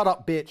 shut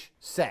up, bitch,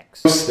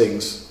 sex. Most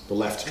things the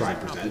left try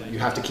and present, you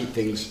have to keep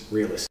things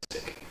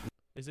realistic.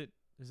 Is it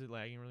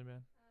lagging really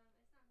bad?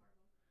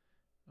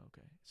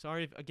 Okay.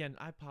 Sorry again,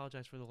 I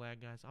apologize for the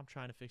lag, guys. I'm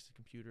trying to fix the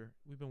computer.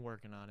 We've been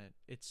working on it.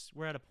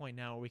 We're at a point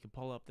now where we can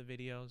pull up the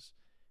videos.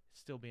 It's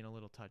still being a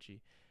little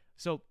touchy.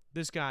 So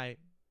this guy,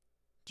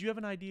 do you have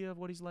an idea of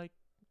what he's like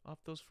off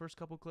those first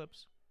couple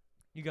clips?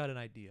 You got an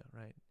idea,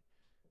 right?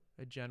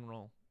 A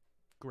general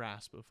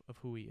grasp of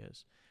who he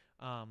is.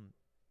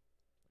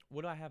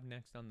 What do I have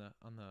next on the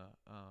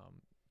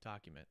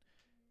document?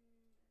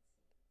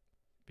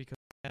 Because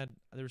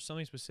there was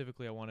something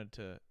specifically I wanted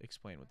to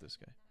explain with this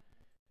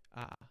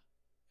guy.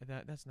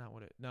 That's not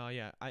what it. No,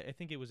 yeah, I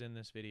think it was in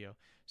this video.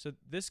 So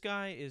this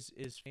guy is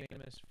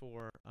famous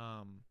for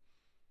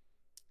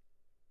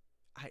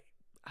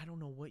I don't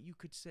know what you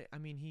could say. I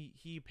mean,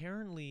 he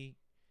apparently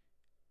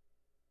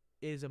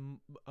is a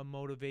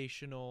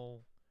motivational,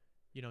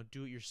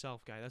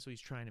 do-it-yourself guy. That's what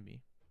he's trying to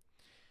be.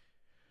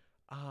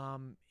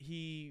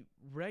 He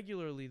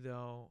regularly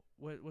though.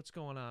 What's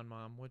going on,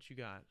 Mom? What you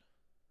got?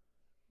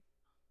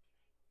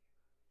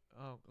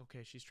 Oh,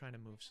 okay. She's trying to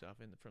move stuff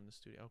from the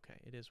studio. Okay,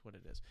 it is what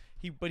it is.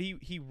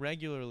 He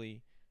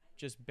regularly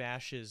just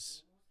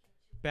bashes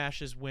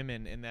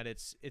women, in that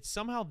it's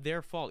somehow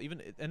their fault.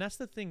 And that's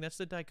the thing. That's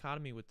the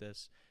dichotomy with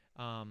this,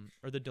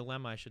 or the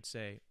dilemma, I should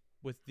say,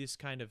 with this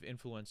kind of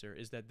influencer,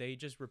 is that they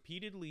just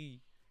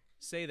repeatedly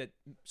say that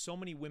so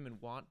many women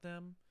want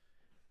them,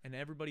 and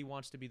everyone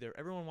wants to be their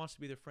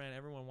friend.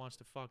 Everyone wants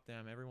to fuck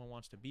them. Everyone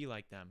wants to be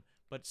like them,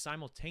 but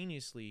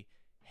simultaneously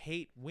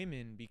hate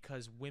women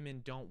because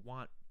women don't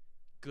want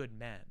good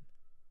men.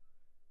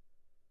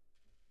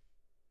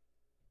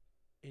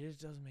 It just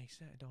doesn't make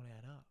sense. It don't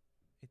add up.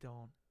 It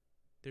don't.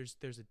 There's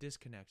a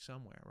disconnect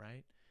somewhere,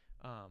 right?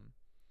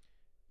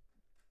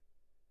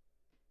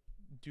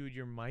 Dude,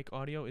 your mic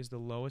audio is the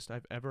lowest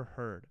I've ever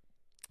heard.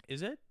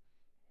 Is it?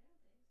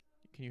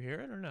 Can you hear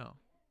it or no?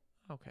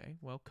 Okay.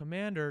 Well,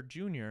 Commander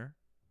Junior,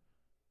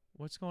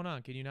 what's going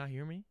on? Can you not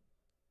hear me?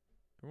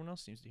 Everyone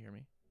else seems to hear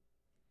me.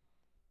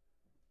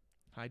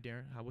 Hi,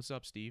 Darren. What's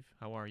up, Steve?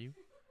 How are you?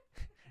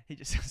 He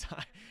just says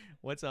hi.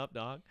 What's up,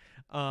 dog?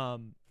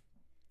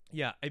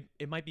 Yeah,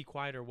 it might be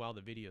quieter while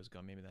the video's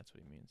gone. Maybe that's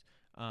what he means.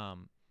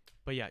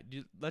 But yeah,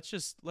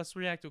 let's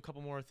react to a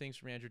couple more things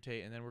from Andrew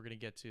Tate, and then we're gonna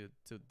get to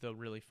the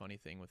really funny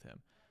thing with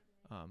him.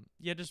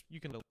 Yeah, just you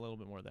can let a little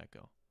bit more of that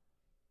go.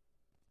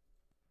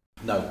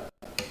 No.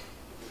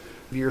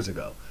 Years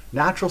ago,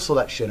 natural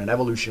selection and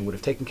evolution would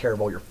have taken care of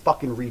all your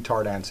fucking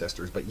retard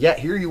ancestors, but yet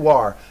here you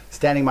are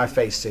standing in my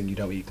face saying you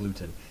don't eat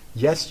gluten.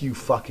 Yes, you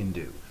fucking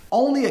do.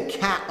 Only a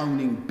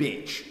cat-owning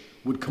bitch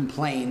would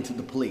complain to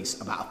the police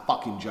about a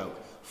fucking joke.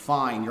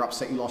 Fine, you're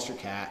upset you lost your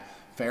cat.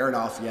 Fair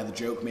enough, yeah, the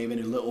joke may have been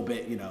a little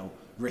bit,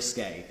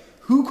 risque.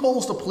 Who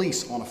calls the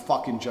police on a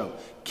fucking joke?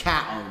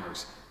 Cat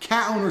owners.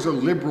 Cat owners are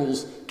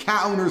liberals.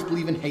 Cat owners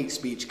believe in hate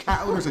speech.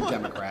 Cat owners are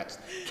Democrats.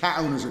 Cat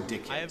owners are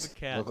dickheads. I have a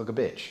cat. Look like a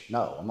bitch.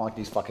 No, I'm not like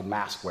these fucking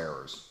mask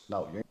wearers.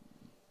 No,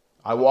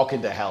 I walk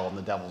into hell and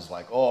the devil's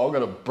like, oh, I'm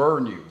gonna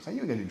burn you. So you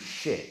ain't gonna do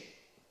shit.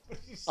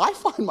 I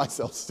find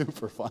myself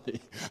super funny.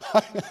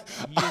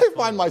 I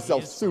find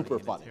myself super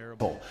funny.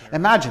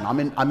 Imagine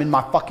I'm in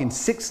my fucking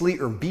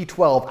 6-liter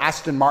V12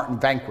 Aston Martin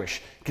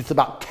Vanquish. Gets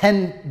about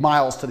 10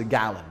 miles to the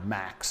gallon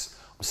max.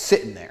 I'm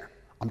sitting there.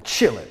 I'm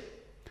chilling.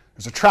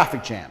 There's a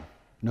traffic jam.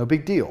 No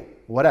big deal.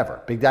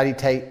 Whatever. Big Daddy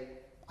Tate,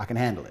 I can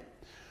handle it.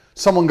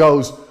 Someone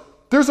goes,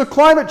 there's a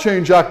climate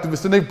change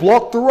activist and they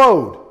blocked the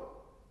road.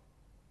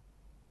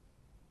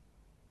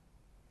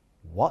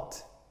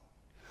 What?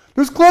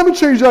 There's climate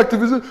change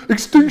activism,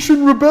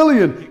 Extinction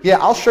Rebellion. Yeah,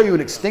 I'll show you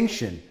an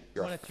extinction.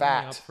 You're a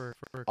fat. For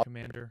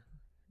Commander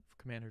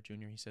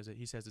Junior.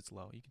 He says it's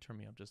low. You can turn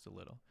me up just a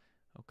little.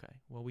 Okay.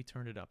 Well, we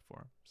turned it up for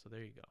him. So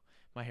there you go.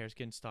 My hair's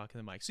getting stuck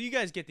in the mic. So you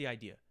guys get the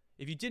idea.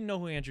 If you didn't know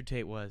who Andrew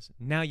Tate was,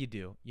 now you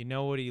do. You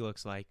know what he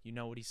looks like. You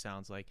know what he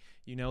sounds like.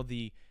 You know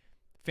the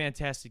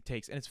fantastic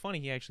takes. And it's funny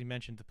he actually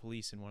mentioned the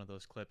police in one of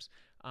those clips,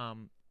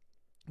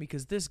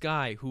 because this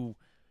guy who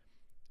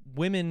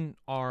women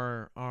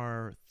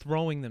are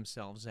throwing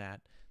themselves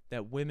at,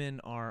 that women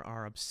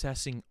are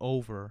obsessing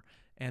over,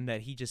 and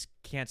that he just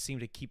can't seem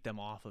to keep them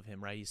off of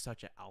him, right? He's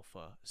such an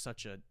alpha,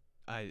 such a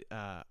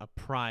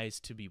prize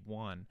to be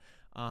won.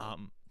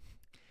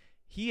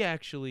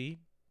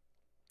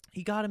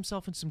 He got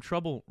himself in some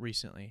trouble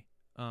recently.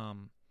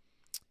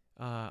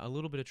 A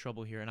little bit of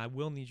trouble here, and I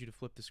will need you to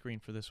flip the screen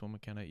for this one,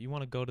 McKenna. You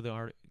want to go to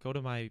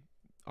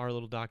our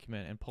little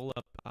document and pull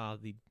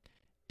up the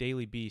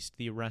Daily Beast,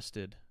 the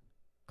arrested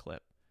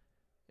clip.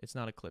 It's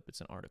not a clip, it's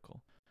an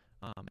article.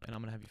 And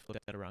I'm going to have you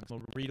flip that around. So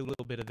we'll read a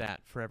little bit of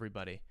that for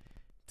everybody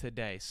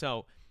today.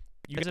 So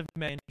you guys have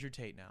met Andrew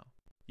Tate now.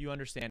 You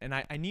understand. And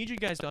I need you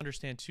guys to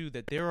understand, too,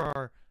 that there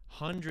are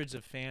hundreds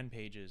of fan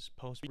pages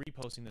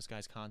reposting this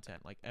guy's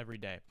content, like, every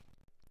day.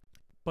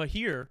 But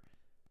here,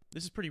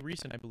 this is pretty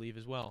recent, I believe,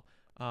 as well.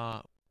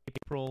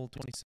 April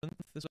 27th,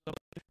 this was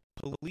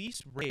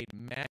police raid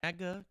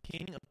MAGA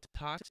king of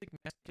toxic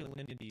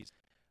masculinities.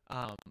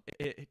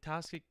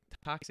 Toxic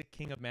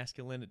king of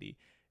masculinity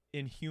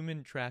in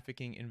human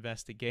trafficking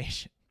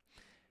investigation.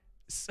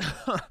 So,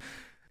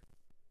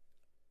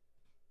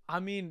 I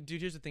mean,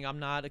 dude, here's the thing. I've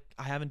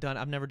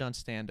never done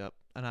stand-up,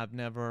 and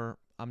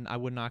I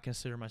would not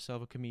consider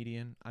myself a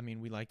comedian. I mean,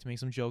 we like to make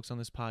some jokes on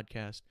this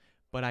podcast,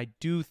 but I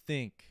do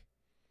think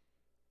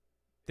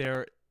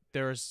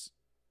there's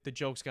the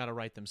jokes got to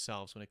write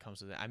themselves when it comes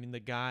to that. I mean, the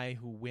guy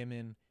who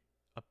women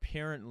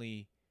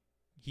apparently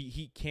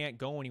he can't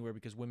go anywhere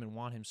because women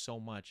want him so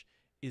much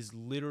is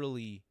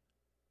literally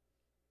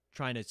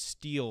trying to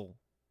steal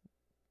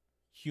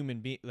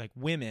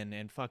women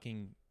and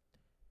fucking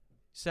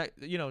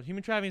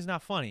human trafficking is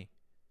not funny.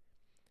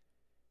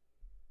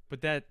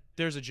 But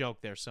there's a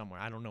joke there somewhere.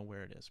 I don't know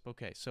where it is.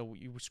 Okay, so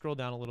you scroll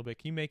down a little bit.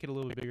 Can you make it a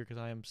little bit bigger, because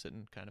I am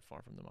sitting kind of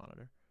far from the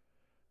monitor?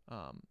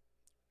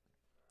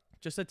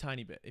 Just a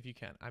tiny bit, if you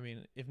can. I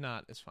mean, if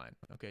not, it's fine.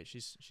 Okay,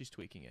 she's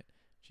tweaking it.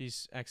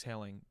 She's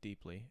exhaling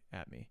deeply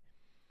at me.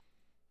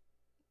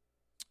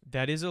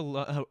 That is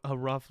a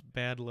rough,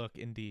 bad look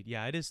indeed.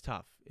 Yeah, it is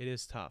tough. It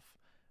is tough.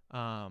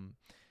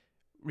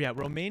 Yeah,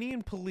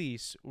 Romanian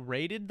police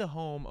raided the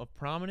home of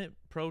prominent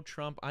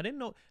pro-Trump. I didn't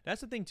know.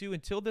 That's the thing, too.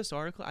 Until this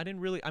article, I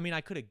didn't really. I mean,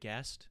 I could have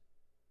guessed,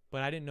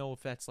 but I didn't know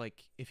if that's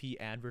if he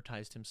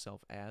advertised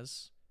himself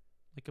as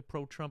like a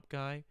pro-Trump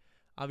guy.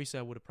 Obviously,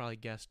 I would have probably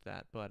guessed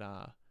that, but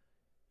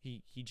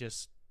he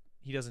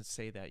doesn't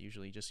say that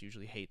usually. He just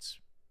usually hates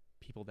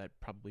people that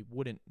probably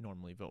wouldn't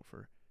normally vote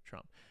for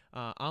Trump.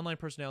 Online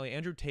personality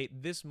Andrew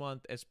Tate this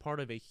month as part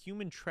of a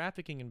human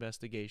trafficking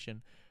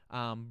investigation,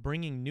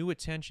 bringing new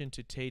attention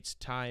to Tate's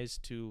ties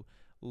to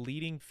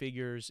leading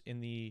figures in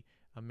the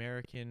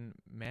American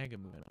MAGA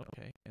movement.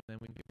 Okay, and then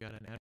we've got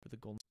an ad for the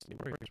Golden State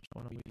Warriors.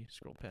 Why don't we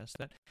scroll past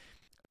that?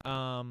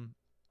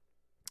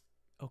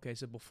 Okay,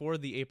 so before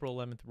the April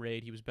 11th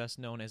raid, he was best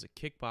known as a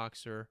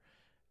kickboxer.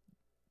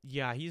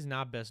 Yeah, he's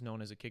not best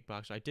known as a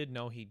kickboxer. I did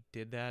know he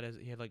did that, as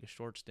he had like a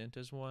short stint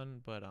as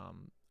one, but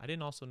I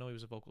didn't also know he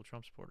was a vocal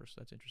Trump supporter, so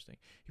that's interesting.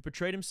 He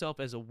portrayed himself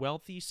as a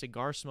wealthy,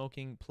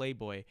 cigar-smoking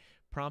playboy,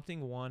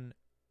 prompting one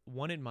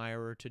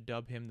admirer to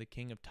dub him the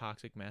king of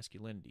toxic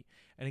masculinity.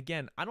 And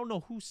again, I don't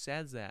know who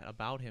says that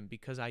about him,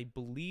 because I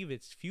believe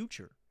it's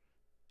Future.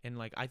 And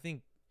I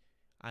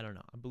don't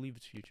know, I believe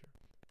it's Future.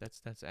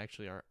 That's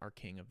actually our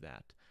king of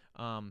that.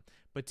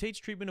 But Tate's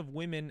treatment of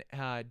women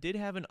did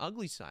have an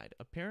ugly side.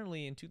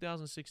 Apparently, in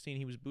 2016,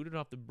 he was booted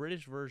off the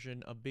British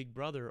version of Big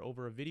Brother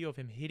over a video of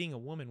him hitting a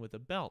woman with a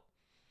belt.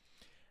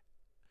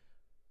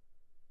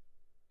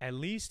 At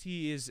least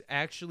he is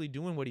actually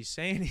doing what he's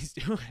saying he's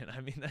doing.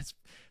 I mean, that's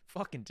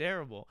fucking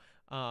terrible.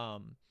 I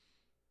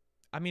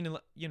mean,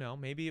 you know,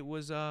 maybe it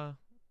was some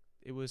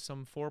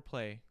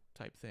foreplay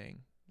type thing.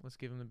 Let's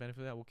give him the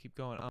benefit of that. We'll keep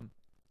going.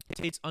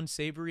 Tate's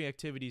unsavory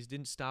activities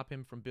didn't stop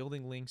him from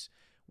building links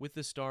with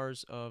the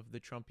stars of the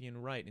Trumpian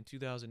right. In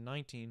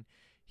 2019,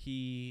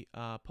 he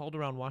pulled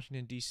around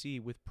Washington,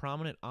 D.C. with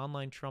prominent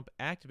online Trump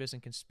activists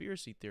and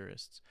conspiracy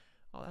theorists.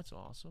 Oh, that's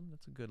awesome.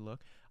 That's a good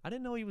look. I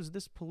didn't know he was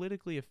this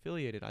politically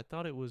affiliated. I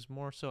thought it was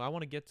more so. I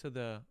want to get to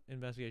the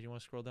investigation. You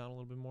want to scroll down a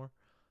little bit more?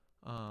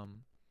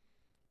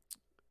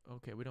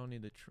 Okay, we don't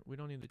need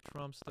the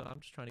Trump stuff.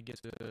 I'm just trying to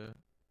get to the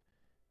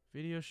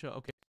video show.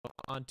 Okay,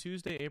 on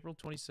Tuesday, April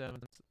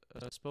 27th,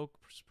 a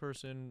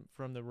spokesperson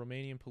from the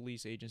Romanian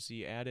police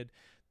agency added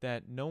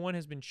that no one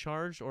has been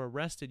charged or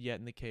arrested yet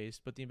in the case,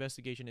 but the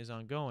investigation is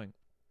ongoing.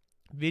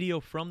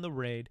 Video from the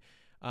raid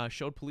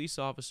showed police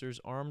officers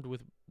armed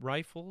with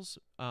rifles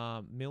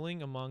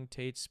milling among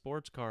Tate's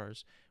sports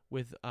cars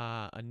with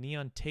a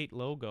neon Tate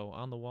logo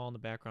on the wall in the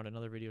background.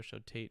 Another video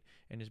showed Tate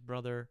and his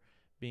brother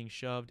being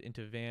shoved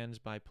into vans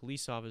by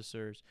police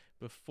officers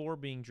before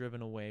being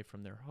driven away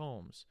from their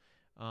homes.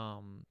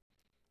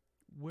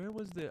 Where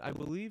was I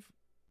believe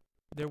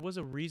there was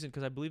a reason,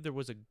 because I believe there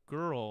was a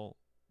girl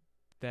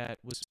that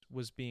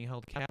was being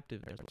held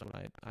captive. That's what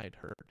I had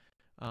heard.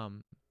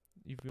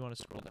 If you want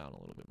to scroll down a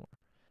little bit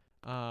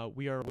more.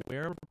 We are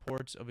aware of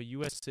reports of a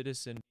U.S.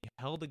 citizen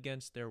held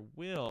against their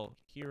will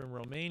here in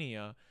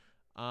Romania.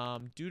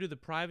 Due to the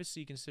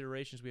privacy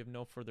considerations, we have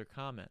no further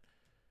comment.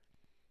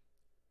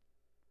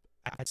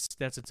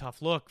 That's a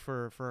tough look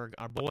for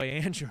our boy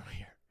Andrew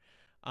here.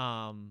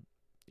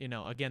 You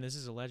know, again, this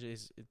is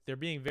alleged. They're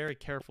being very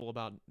careful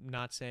about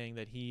not saying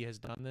that he has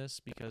done this,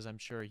 because I'm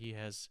sure he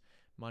has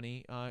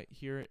money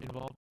here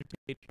involved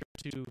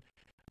to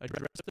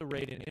address the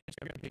raid in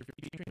Instagram picture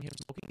featuring him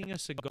smoking a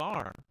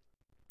cigar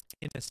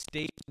in a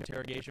state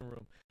interrogation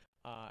room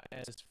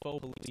as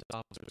faux police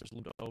officers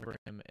loomed over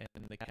him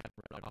and the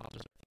camera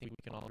officer. I think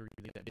we can all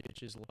agree that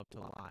bitches love to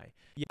lie.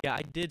 Yeah,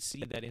 I did see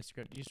that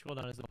Instagram. Do you scroll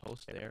down as the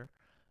post there?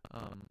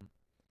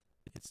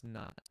 It's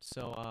not.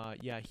 So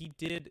yeah, he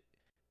did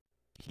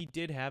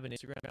have an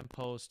Instagram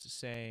post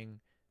saying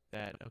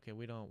that, okay,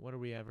 we don't, what are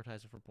we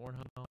advertising for,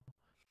 Pornhub?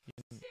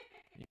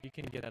 You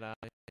can get that out.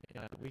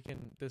 Yeah, we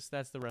can,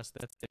 that's the rest,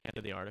 that's the end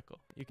of the article.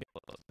 You can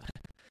close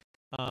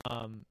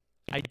that.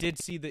 I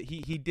did see that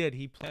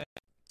he planned,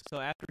 so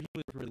after he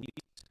was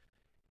released,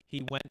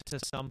 he went to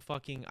some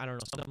fucking, I don't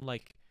know, some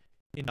like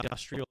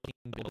industrial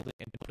building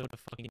and put a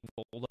fucking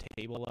fold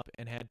table up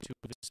and had two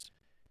of his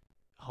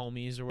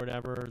homies or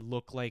whatever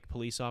look like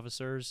police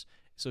officers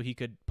so he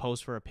could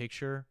pose for a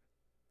picture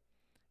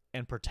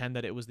and pretend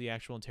that it was the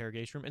actual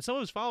interrogation room. And some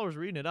of his followers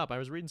were reading it up. I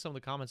was reading some of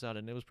the comments out,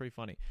 and it was pretty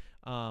funny.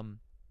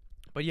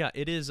 But yeah,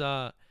 it is.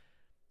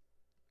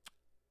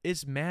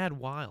 It's mad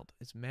wild.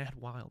 It's mad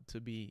wild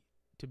to be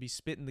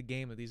spitting the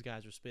game that these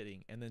guys are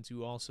spitting, and then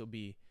to also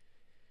be,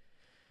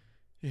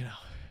 you know,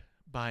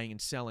 buying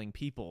and selling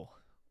people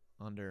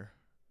under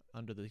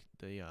the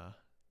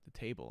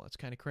table. That's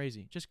kind of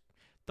crazy. Just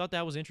thought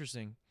that was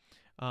interesting.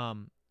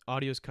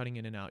 Audio's cutting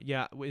in and out.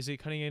 Yeah, is it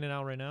cutting in and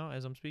out right now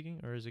as I'm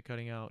speaking, or is it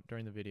cutting out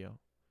during the video?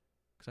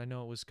 Because I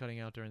know it was cutting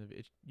out during the.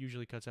 It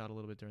usually cuts out a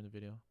little bit during the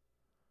video.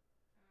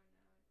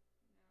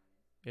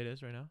 It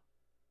is right now.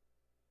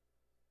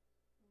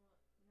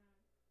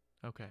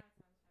 Okay.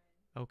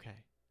 Okay.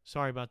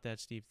 Sorry about that,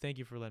 Steve. Thank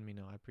you for letting me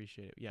know. I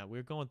appreciate it. Yeah,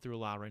 we're going through a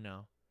lot right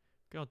now.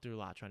 Going through a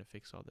lot trying to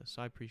fix all this,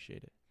 so I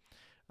appreciate it.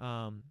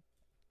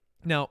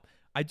 Now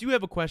I do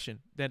have a question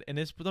and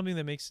it's something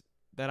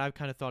that I've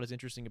kind of thought is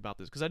interesting about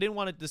this, because I didn't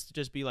want this to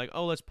just be like,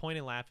 oh, let's point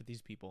and laugh at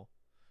these people.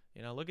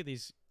 You know, look at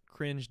these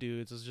cringe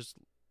dudes.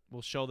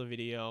 We'll show the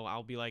video.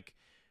 I'll be like,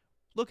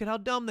 look at how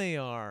dumb they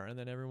are. And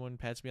then everyone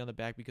pats me on the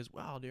back because,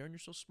 wow, Darren, you're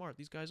so smart.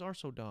 These guys are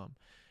so dumb.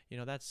 You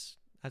know, that's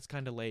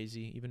kind of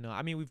lazy, even though,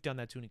 I mean, we've done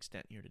that to an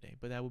extent here today,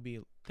 but that'd be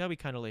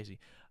kind of lazy.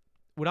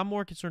 What I'm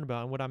more concerned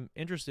about and what I'm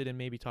interested in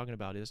maybe talking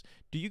about is,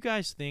 do you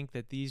guys think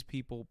that these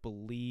people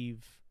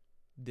believe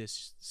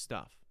this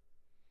stuff?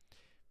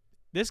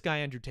 This guy,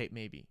 Andrew Tate,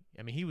 maybe.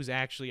 I mean, he was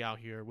actually out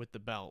here with the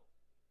belt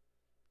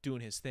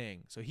doing his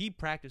thing. So he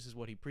practices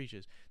what he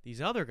preaches. These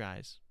other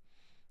guys,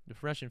 the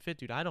fresh and fit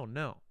dude, I don't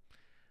know.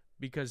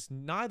 Because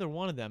neither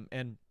one of them,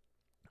 and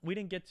we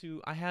didn't get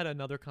to, I had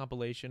another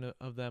compilation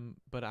of them,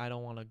 but I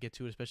don't want to get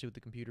to it, especially with the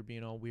computer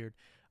being all weird,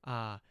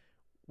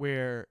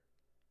 where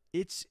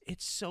it's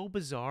so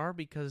bizarre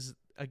because,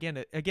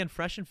 again,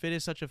 Fresh and Fit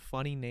is such a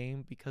funny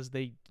name because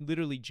they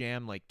literally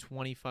jam like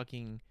 20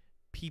 fucking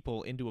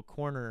people into a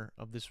corner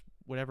of this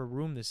whatever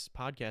room this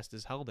podcast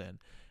is held in,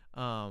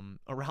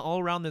 all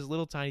around this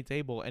little tiny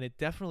table, and it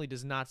definitely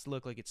does not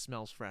look like it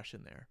smells fresh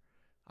in there.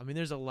 I mean,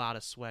 there's a lot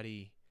of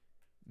sweaty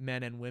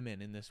men and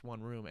women in this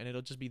one room, and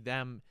it'll just be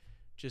them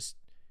just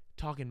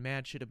talking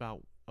mad shit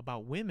about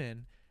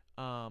women,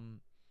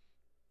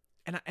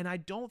 And I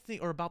don't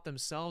think, or about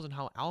themselves and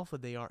how alpha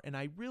they are, and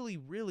I really,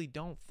 really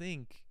don't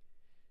think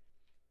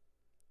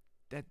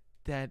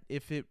that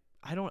if it,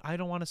 I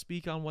don't want to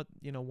speak on what,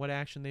 you know, what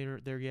action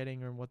they're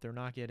getting or what they're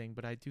not getting,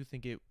 but I do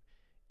think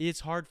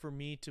it's hard for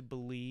me to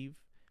believe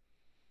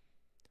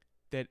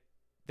that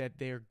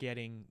they're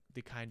getting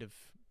the kind of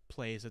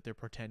plays that they're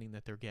pretending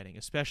that they're getting,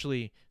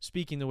 especially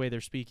speaking the way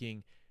they're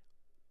speaking,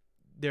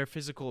 their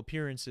physical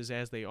appearances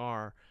as they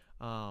are.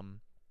 And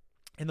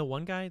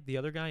the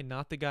other guy,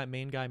 not the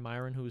main guy,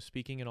 Myron, who was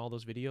speaking in all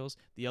those videos,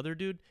 the other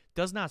dude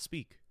does not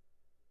speak.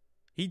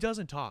 He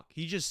doesn't talk.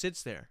 He just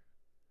sits there.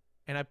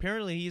 And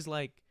apparently he's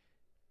like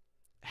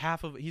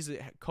he's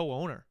a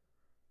co-owner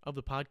of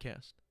the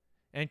podcast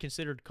and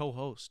considered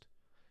co-host.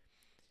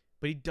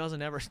 But he does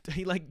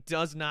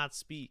not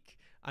speak.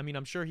 I mean,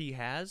 I'm sure he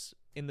has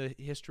in the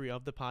history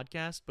of the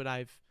podcast, but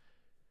I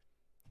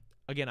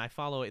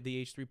follow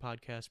the H3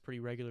 podcast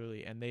pretty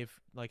regularly, and they've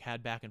like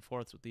had back and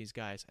forths with these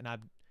guys, and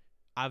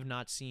I've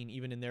not seen,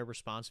 even in their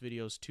response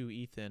videos to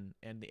Ethan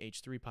and the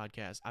H3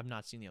 podcast, I've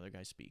not seen the other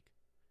guy speak.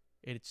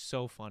 And it's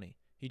so funny.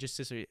 He just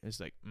sits there and is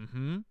like,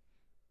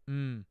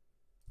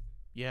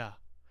 yeah.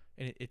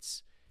 And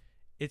it's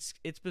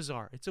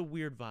bizarre. It's a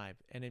weird vibe.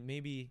 And it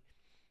maybe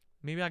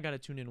I got to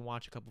tune in and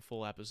watch a couple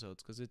full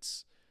episodes, because it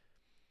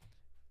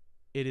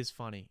is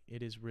funny.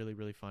 It is really,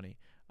 really funny.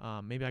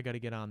 Maybe I got to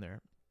get on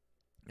there.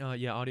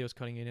 Yeah, audio's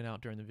cutting in and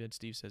out during the vid.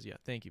 Steve says, yeah,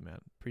 thank you, man.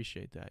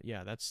 Appreciate that.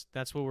 Yeah,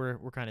 that's what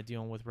we're kind of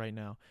dealing with right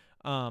now.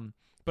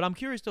 But I'm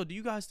curious, though, do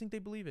you guys think they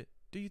believe it?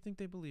 Do you think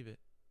they believe it?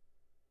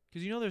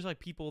 Because, you know, there's, like,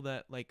 people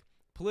that, like,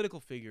 political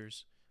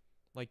figures,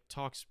 like,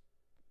 talking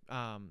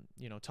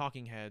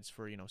heads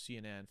for, you know,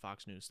 CNN,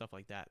 Fox News, stuff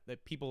like that,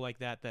 that people like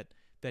that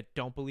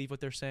don't believe what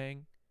they're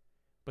saying,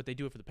 but they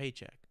do it for the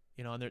paycheck,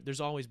 you know, and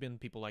there's always been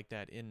people like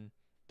that in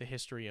the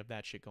history of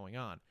that shit going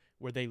on,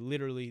 where they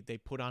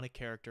put on a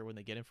character when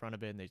they get in front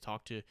of it, and they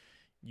talk to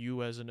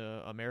you as an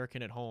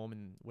American at home,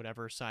 and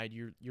whatever side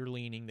you're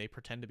leaning, they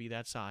pretend to be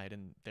that side,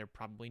 and they're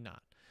probably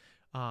not.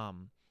 I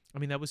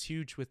mean, that was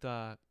huge with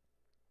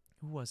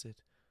who was it?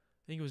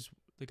 I think it was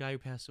the guy who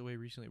passed away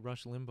recently,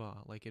 Rush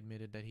Limbaugh, like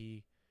admitted that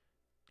he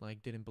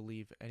like didn't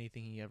believe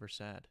anything he ever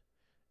said,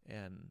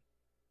 and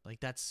like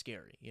that's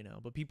scary, you know.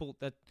 But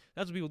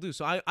that's what people do.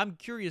 So I'm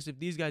curious if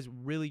these guys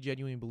really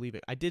genuinely believe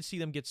it. I did see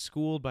them get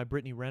schooled by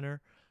Brittany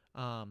Renner.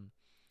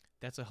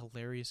 That's a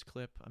hilarious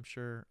clip. I'm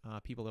sure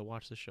people that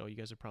watch the show, you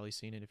guys have probably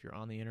seen it if you're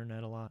on the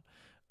internet a lot.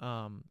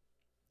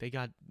 They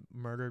got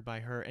murdered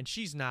by her, and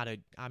she's not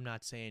I'm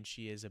not saying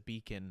she is a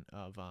beacon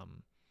of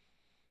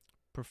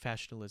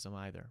professionalism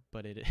either,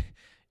 but it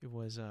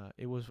was a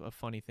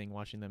funny thing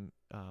watching them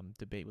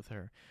debate with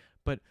her.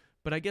 But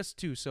I guess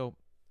too, so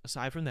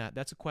aside from that,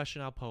 that's a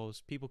question I'll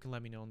pose. People can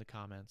let me know in the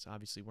comments.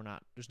 Obviously,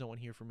 there's no one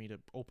here for me to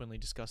openly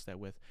discuss that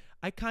with.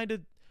 I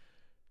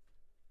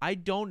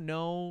don't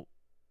know.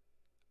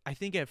 I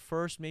think at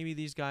first maybe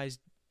these guys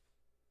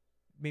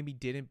maybe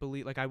didn't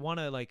believe, like, I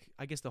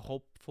guess the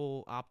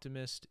hopeful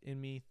optimist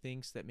in me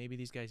thinks that maybe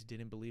these guys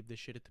didn't believe this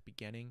shit at the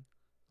beginning.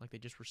 Like, they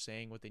just were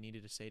saying what they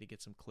needed to say to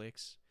get some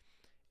clicks.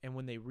 And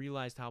when they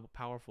realized how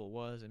powerful it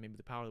was, and maybe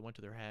the power that went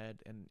to their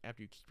head, and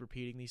after you keep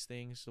repeating these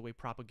things, the way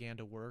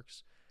propaganda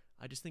works,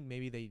 I just think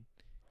maybe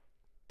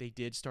they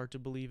did start to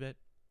believe it.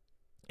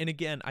 And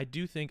again, I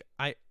do think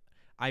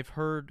I've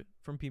heard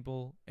from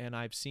people, and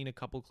I've seen a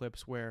couple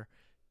clips where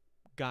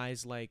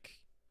guys like,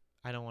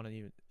 I don't want to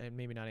even, and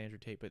maybe not Andrew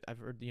Tate, but I've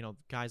heard, you know,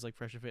 guys like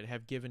Fresh and Fit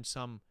have given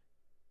some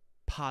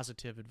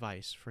positive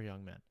advice for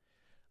young men.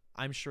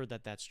 I'm sure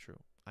that that's true.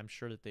 I'm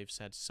sure that they've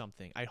said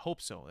something. I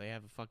hope so. They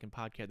have a fucking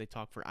podcast. They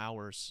talk for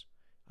hours.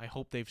 I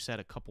hope they've said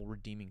a couple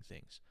redeeming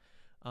things.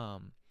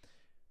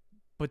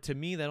 But to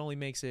me, that only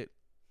makes it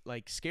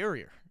like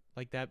scarier,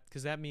 like that,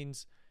 because that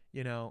means,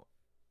 you know,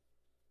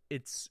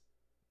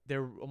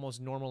 they're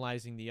almost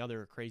normalizing the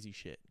other crazy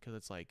shit, because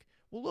it's like,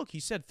 well, look, he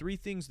said 3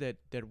 things that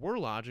were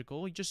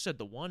logical. He just said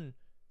the one,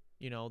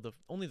 you know,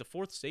 only the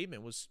 4th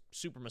statement was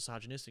super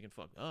misogynistic and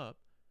fucked up.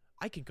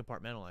 I can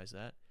compartmentalize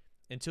that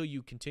until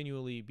you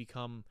continually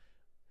become,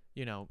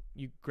 you know,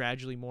 you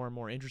gradually more and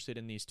more interested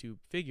in these 2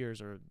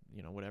 figures, or,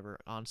 you know, whatever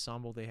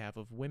ensemble they have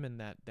of women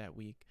that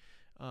week,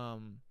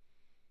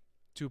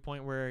 to a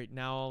point where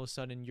now all of a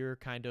sudden you're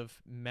kind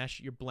of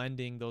you're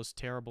blending those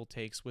terrible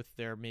takes with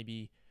their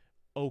maybe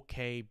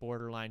okay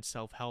borderline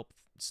self-help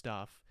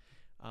stuff,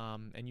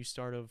 and you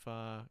start of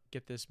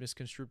get this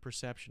misconstrued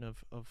perception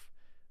of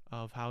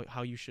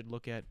how you should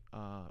look at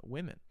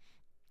women.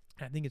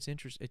 And I think it's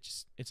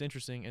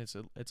interesting, and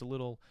it's a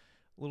little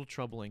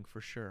troubling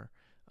for sure.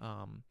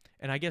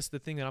 And I guess the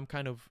thing that I'm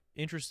kind of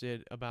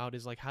interested about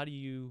is, like, how do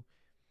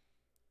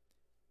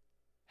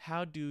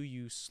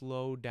you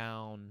slow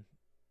down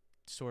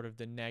sort of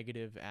the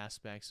negative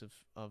aspects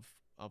of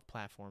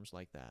platforms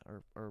like that,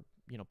 or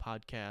you know,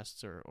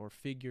 podcasts or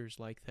figures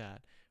like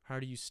that? How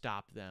do you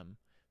stop them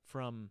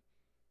from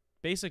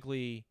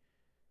basically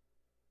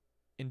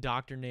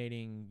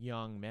indoctrinating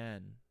young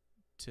men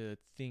to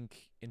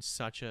think in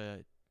such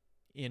a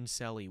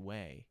incel-y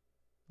way?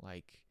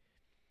 Like,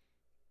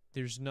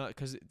 there's not,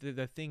 because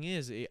the thing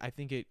is, I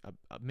think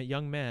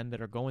young men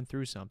that are going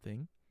through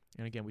something,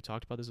 and again, we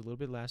talked about this a little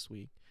bit last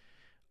week.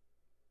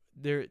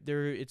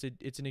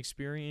 It's an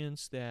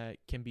experience that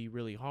can be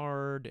really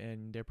hard,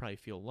 and they probably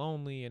feel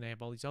lonely, and they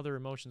have all these other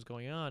emotions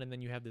going on, and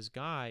then you have this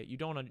guy you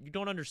don't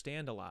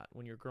understand a lot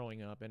when you're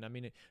growing up. And I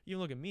mean, you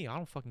look at me, I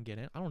don't fucking get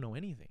it. I don't know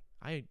anything.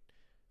 I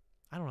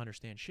don't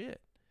understand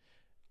shit.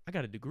 I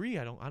got a degree.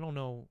 I don't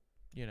know,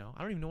 I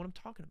don't even know what I'm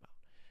talking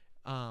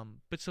about.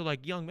 But so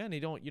like young men, they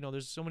don't,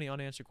 there's so many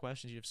unanswered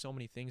questions. You have so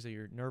many things that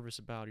you're nervous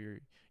about,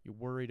 or you're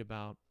worried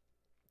about.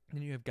 And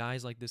then you have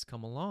guys like this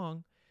come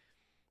along,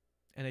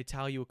 and they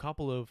tell you a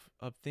couple of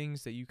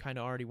things that you kind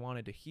of already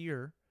wanted to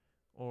hear,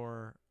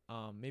 or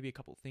maybe a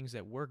couple of things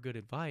that were good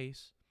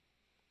advice,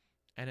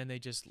 and then they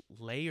just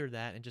layer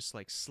that and just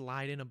like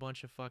slide in a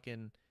bunch of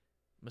fucking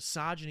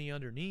misogyny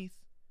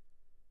underneath,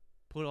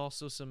 put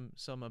also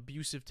some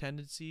abusive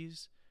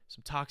tendencies,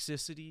 some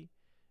toxicity,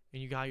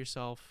 and you got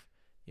yourself,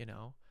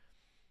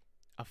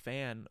 a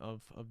fan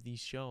of these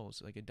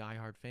shows, like a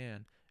diehard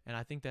fan. And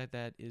I think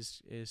that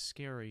is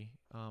scary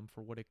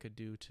for what it could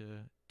do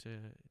to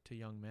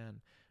young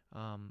men.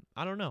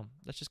 I don't know.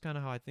 That's just kind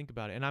of how I think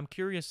about it. And I'm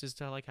curious as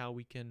to like how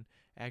we can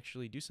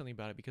actually do something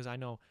about it, because I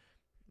know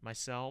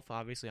myself,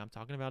 obviously, I'm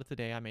talking about it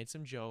today. I made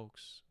some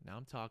jokes. Now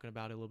I'm talking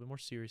about it a little bit more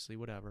seriously,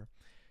 whatever.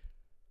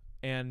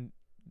 And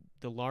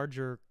the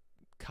larger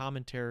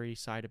commentary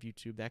side of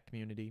YouTube, that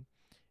community,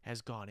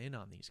 has gone in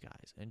on these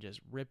guys and just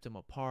ripped them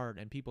apart.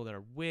 And people that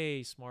are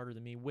way smarter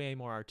than me, way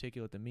more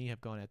articulate than me,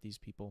 have gone at these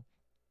people.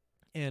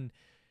 And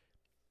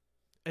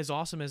as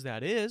awesome as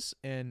that is,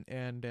 and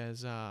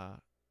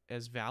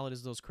as valid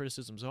as those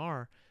criticisms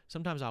are,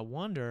 sometimes I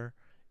wonder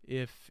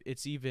if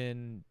it's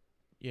even,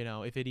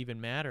 if it even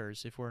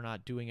matters, if we're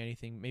not doing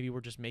anything. Maybe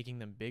we're just making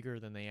them bigger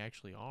than they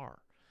actually are.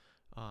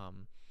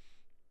 And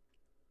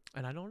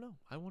I don't know.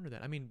 I wonder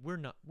that. I mean,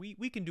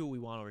 we can do what we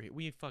want over here.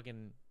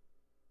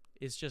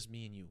 It's just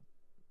me and you.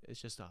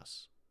 It's just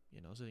us.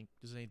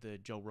 This ain't the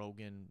Joe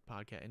Rogan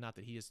podcast. And not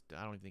that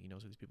I don't even think he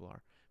knows who these people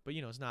are. But,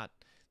 it's not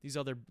these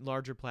other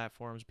larger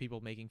platforms,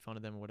 people making fun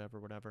of them or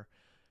whatever.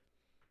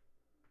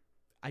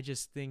 I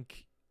just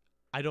think,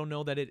 I don't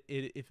know that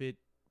if it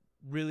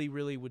really,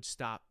 really would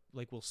stop,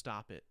 like we'll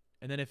stop it.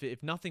 And then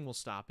if nothing will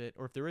stop it,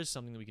 or if there is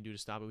something that we can do to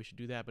stop it, we should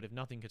do that. But if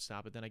nothing could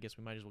stop it, then I guess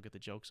we might as well get the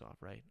jokes off,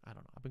 right? I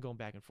don't know. I've been going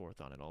back and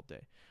forth on it all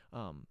day.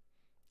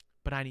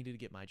 But I needed to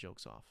get my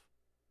jokes off.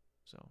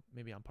 So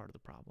maybe I'm part of the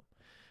problem.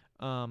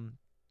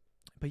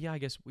 But yeah, I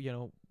guess,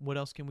 what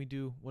else can we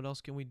do? What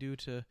else can we do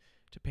to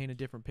paint a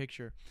different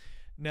picture?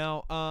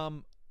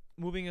 Now,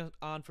 moving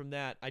on from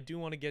that, I do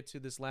want to get to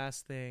this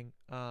last thing.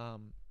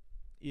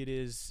 It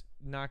is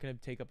not going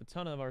to take up a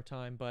ton of our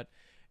time, but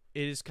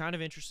it is kind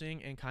of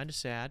interesting and kind of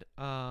sad.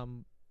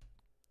 The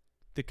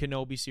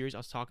Kenobi series, I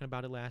was talking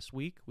about it last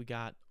week. We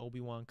got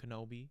Obi-Wan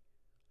Kenobi.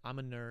 I'm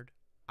a nerd.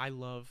 I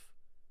love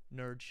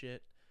nerd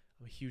shit.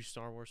 I'm a huge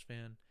Star Wars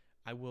fan.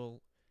 I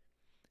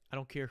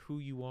don't care who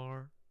you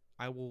are,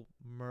 I will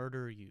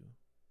murder you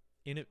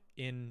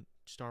in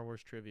Star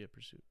Wars Trivia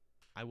Pursuit.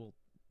 I will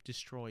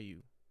destroy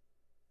you.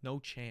 No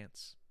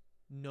chance.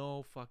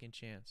 No fucking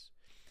chance.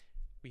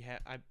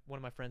 One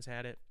of my friends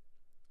had it.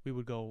 We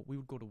would go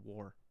to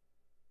war.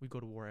 We'd go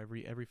to war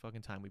every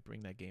fucking time we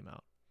bring that game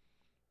out.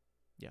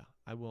 Yeah,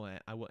 I will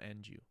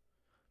end you.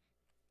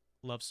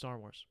 Love Star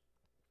Wars.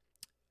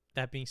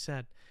 That being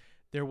said,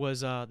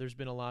 there's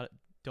been a lot.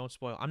 Don't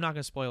spoil. I'm not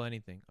going to spoil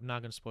anything. I'm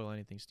not going to spoil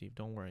anything, Steve.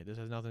 Don't worry. This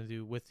has nothing to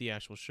do with the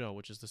actual show,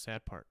 which is the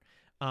sad part.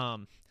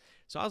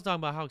 So I was talking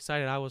about how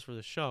excited I was for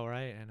the show,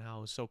 right? And how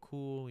it was so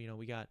cool.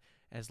 We got,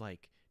 as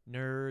like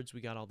nerds,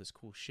 we got all this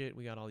cool shit.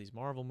 We got all these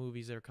Marvel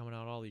movies that are coming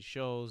out, all these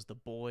shows. The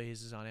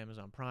Boys is on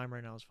Amazon Prime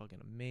right now. It's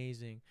fucking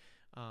amazing.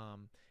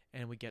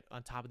 And we get,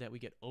 on top of that, we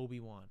get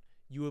Obi-Wan.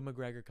 Ewan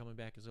McGregor coming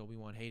back as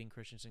Obi-Wan. Hayden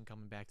Christensen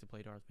coming back to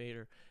play Darth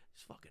Vader.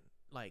 It's fucking,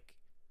 like,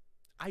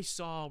 I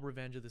saw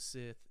Revenge of the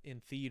Sith in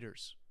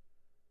theaters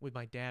with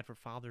my dad for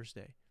Father's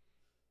Day.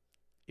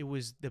 It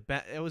was the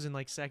best. It was in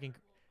like second.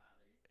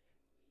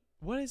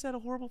 What is that? A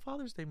horrible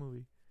Father's Day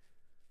movie?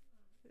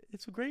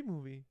 It's a great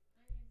movie.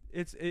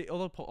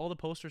 All the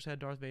posters had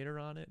Darth Vader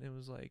on it, and it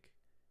was like,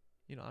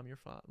 I'm your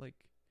father, like,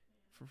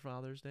 for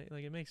Father's Day.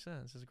 Like, it makes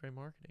sense. It's great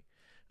marketing.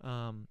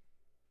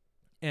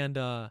 And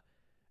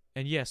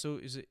yeah,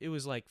 so it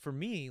was like, for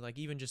me, like,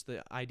 even just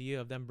the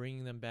idea of them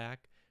bringing them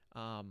back.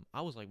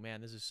 I was like,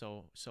 man, this is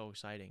so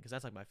exciting, because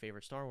that's like my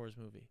favorite Star Wars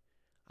movie.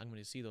 I'm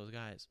going to see those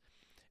guys.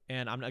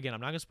 And I'm not going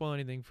to spoil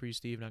anything for you,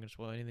 Steve. I'm not going to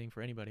spoil anything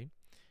for anybody.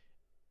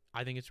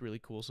 I think it's really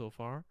cool so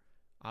far.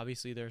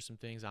 Obviously, there are some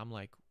things I'm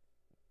like,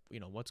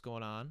 what's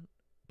going on?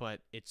 But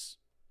it's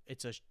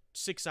a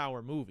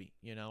 6-hour movie,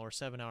 or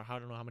 7-hour. I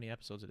don't know how many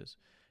episodes it is.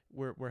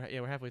 We're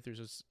halfway through,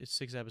 so it's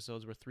 6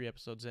 episodes. We're 3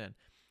 episodes in.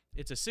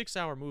 It's a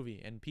 6-hour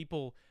movie, and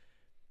people,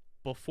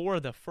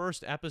 before the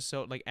first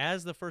episode, like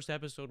as the first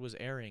episode was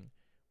airing,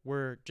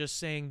 were just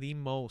saying the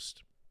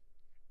most,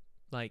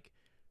 like,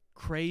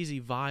 crazy,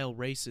 vile,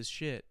 racist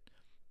shit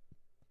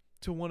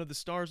to one of the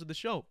stars of the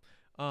show,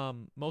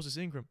 Moses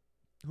Ingram,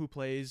 who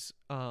plays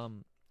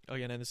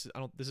again, and this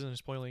isn't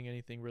spoiling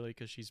anything really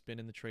because she's been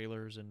in the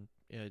trailers and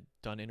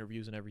done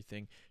interviews and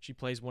everything. She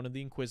plays one of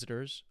the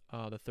Inquisitors,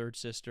 the third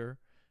sister,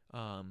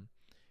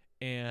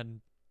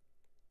 and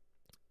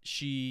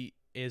she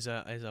is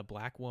a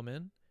black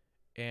woman,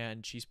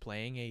 and she's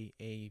playing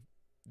a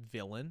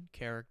villain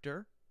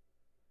character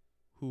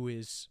who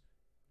is,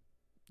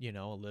 you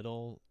know, a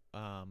little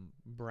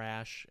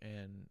brash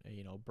and,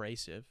 you know,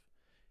 abrasive,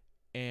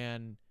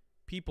 and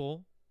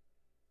people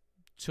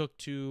took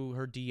to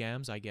her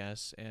DMs, I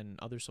guess, and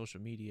other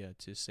social media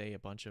to say a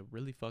bunch of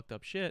really fucked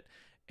up shit.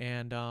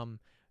 And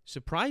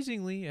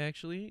surprisingly,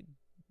 actually,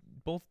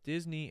 both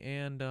Disney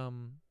and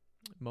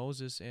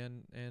Moses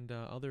and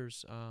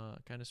others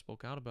kind of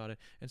spoke out about it.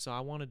 And so I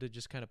wanted to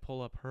just kind of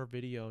pull up her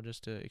video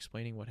just to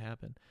explaining what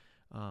happened.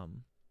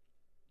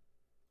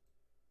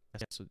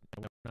 So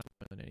we're not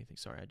spoiling anything.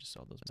 Sorry, I just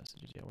saw those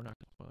messages. Yeah, we're not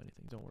going to spoil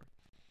anything. Don't worry.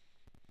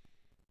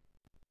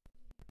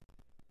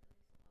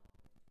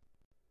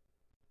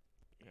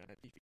 Yeah,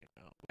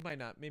 we might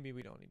not. Maybe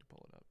we don't need to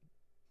pull it up.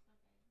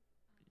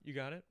 You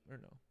got it or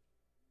no?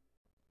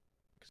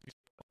 She's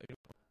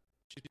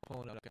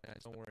pulling it up,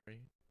 guys. Don't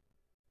worry.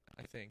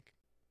 I think.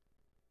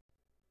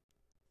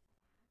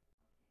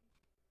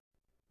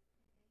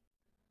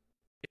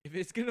 If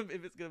it's gonna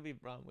be a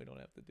problem, we don't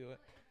have to do it.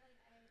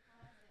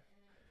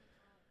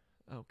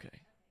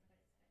 Okay.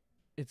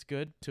 It's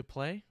good to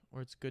play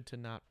or it's good to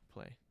not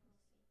play?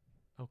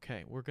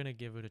 Okay, we're gonna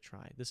give it a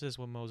try. This is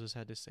what Moses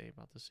had to say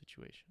about the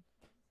situation.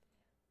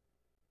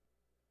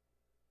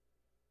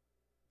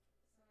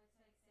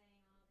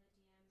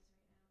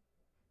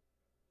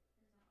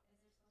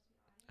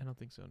 I don't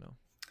think so, no.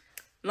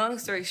 Long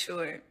story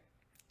short,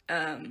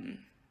 there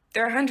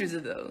are hundreds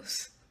of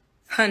those.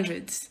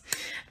 Hundreds.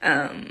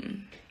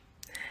 And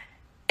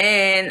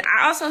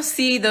I also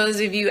see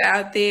those of you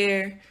out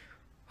there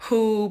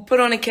who put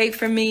on a cape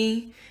for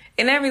me,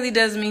 and that really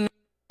does mean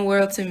the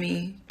world to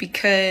me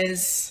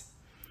because,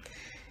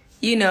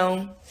 you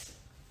know,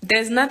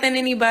 there's nothing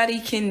anybody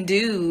can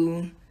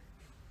do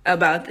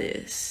about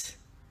this.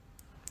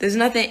 There's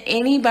nothing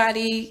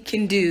anybody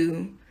can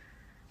do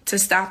to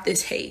stop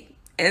this hate.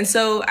 And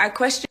so I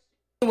question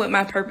what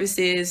my purpose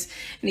is,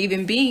 and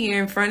even being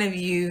here in front of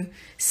you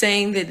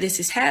saying that this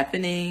is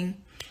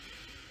happening.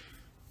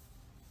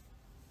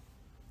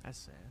 That's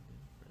sad.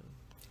 Really.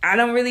 I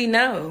don't really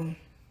know.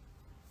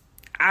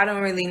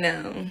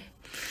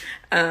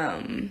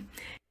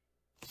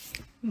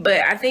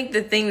 But I think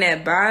the thing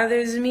that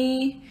bothers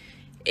me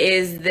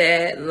is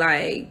that,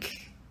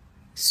 like,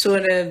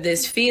 sort of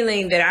this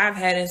feeling that I've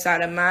had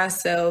inside of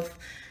myself,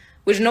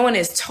 which no one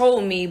has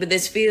told me, but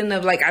this feeling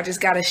of like, I just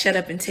got to shut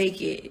up and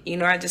take it. You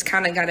know, I just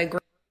kind of got to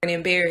grin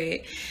and bear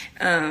it.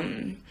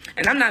 And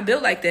I'm not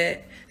built like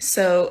that.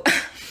 So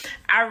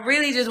I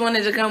really just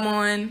wanted to come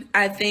on,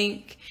 I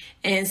think,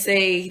 and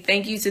say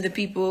thank you to the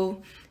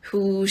people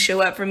who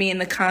show up for me in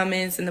the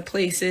comments and the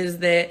places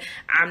that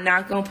I'm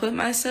not going to put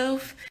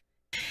myself.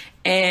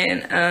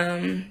 And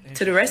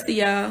to the rest of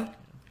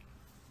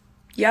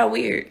y'all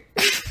weird.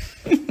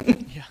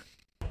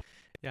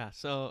 Yeah,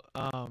 so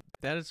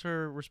that is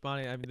her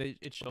responding. I mean,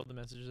 it showed the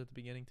messages at the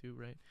beginning too,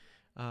 right?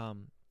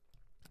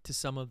 To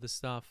some of the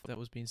stuff that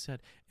was being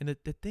said. And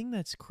the thing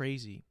that's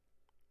crazy,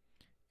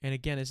 and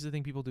again, this is the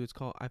thing people do, it's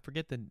called, I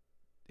think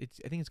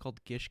it's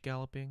called gish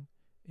galloping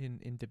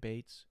in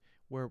debates,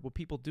 where what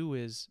people do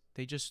is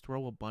they just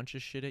throw a bunch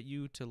of shit at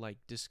you to like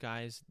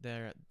disguise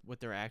what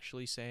they're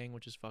actually saying,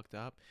 which is fucked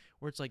up.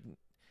 Where it's like,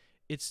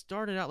 it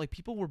started out like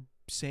people were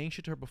saying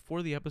shit to her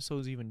before the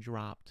episodes even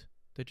dropped.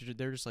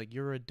 They're just like,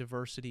 you're a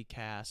diversity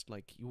cast,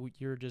 like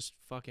you're just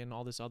fucking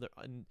all this other,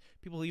 and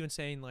people even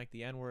saying like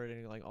the N-word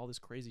and like all this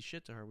crazy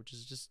shit to her, which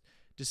is just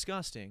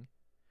disgusting.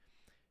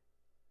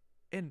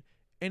 And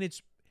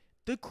it's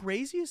the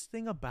craziest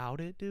thing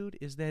about it, dude,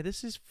 is that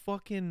this is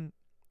fucking,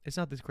 it's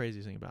not the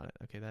craziest thing about it.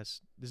 Okay,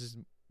 this is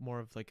more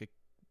of like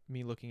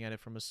me looking at it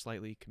from a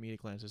slightly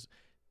comedic lens.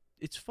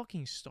 It's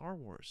fucking Star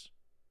Wars.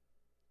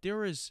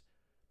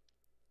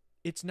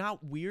 It's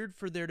not weird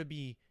for there to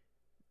be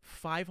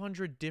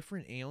 500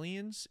 different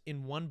aliens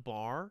in one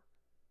bar,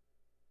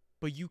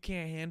 but you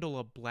can't handle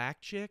a black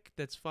chick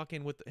that's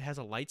fucking has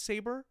a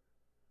lightsaber?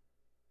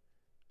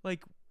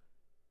 Like,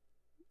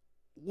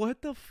 what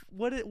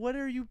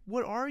are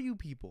you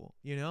people,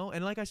 you know?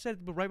 And like I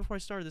said, but right before I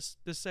started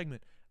this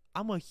segment,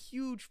 I'm a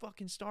huge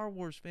fucking Star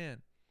Wars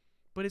fan,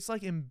 but it's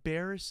like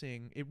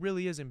embarrassing. It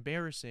really is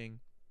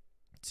embarrassing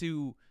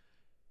to,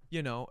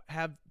 you know,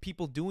 have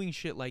people doing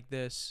shit like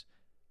this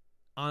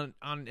on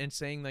and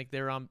saying like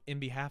they're on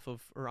behalf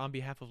of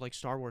like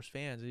Star Wars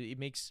fans. It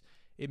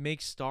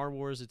makes Star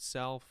Wars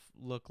itself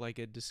look like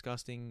a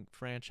disgusting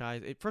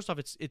franchise. First off,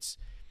 it's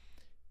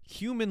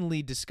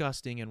humanly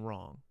disgusting and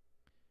wrong.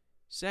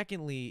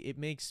 Secondly, it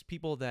makes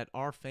people that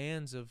are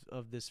fans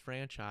of this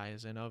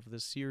franchise and of the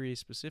series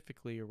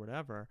specifically or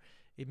whatever,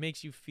 it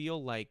makes you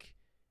feel like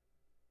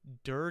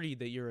dirty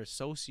that you're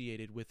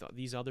associated with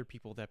these other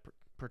people that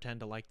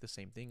pretend to like the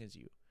same thing as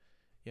you.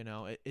 You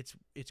know,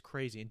 it's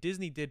crazy. And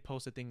Disney did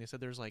post a thing. They said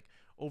there's like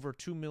over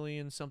 2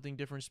 million something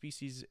different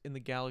species in the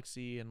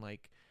galaxy, and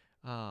like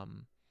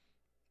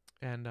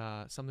and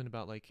something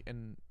about like,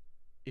 and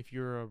if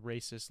you're a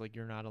racist, like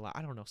you're not allowed.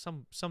 I don't know,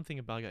 something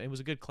about it. It was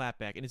a good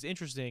clapback, and it's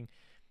interesting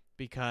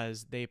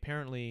because they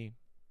apparently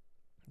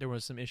there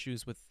was some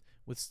issues with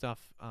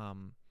stuff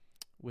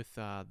with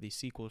the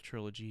sequel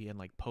trilogy and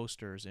like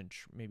posters and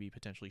maybe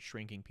potentially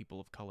shrinking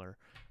people of color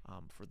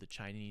for the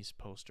Chinese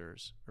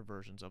posters or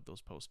versions of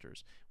those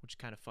posters, which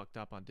kind of fucked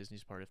up on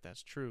Disney's part if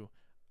that's true.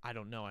 I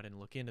don't know. I didn't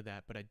look into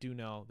that, but I do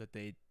know that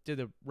they did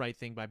the right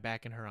thing by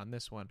backing her on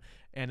this one,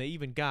 and they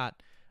even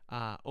got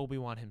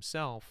Obi-Wan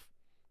himself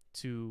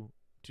to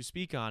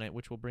speak on it,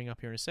 which we'll bring up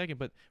here in a second.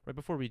 But right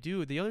before we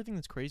do, the other thing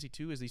that's crazy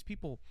too is these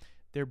people,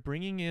 they're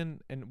bringing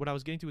in, and what I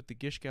was getting to with the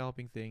Gish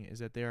galloping thing is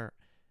that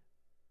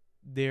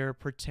they're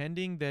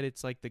pretending that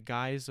it's like the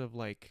guise of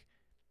like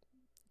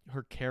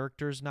her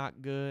character's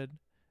not good,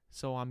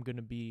 so I'm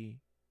gonna be.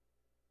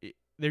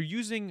 They're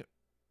using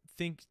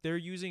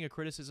a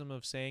criticism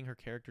of saying her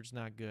character's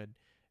not good,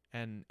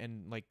 and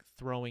like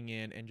throwing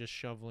in and just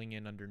shoveling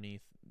in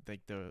underneath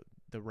like the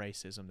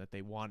racism that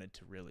they wanted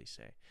to really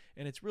say,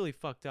 and it's really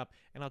fucked up.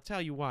 And I'll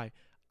tell you why.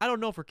 I don't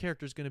know if her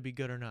character's gonna be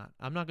good or not.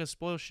 I'm not gonna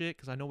spoil shit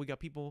because I know we got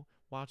people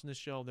watching this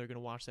show. They're gonna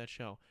watch that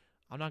show.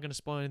 I'm not gonna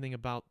spoil anything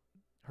about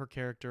her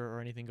character or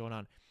anything going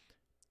on.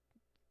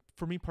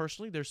 For me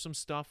personally, there's some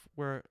stuff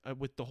where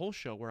with the whole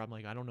show where I'm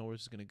like, I don't know where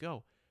this is gonna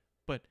go,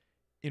 but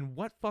in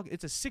what fuck?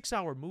 It's a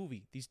 6-hour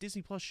movie. These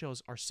Disney Plus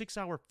shows are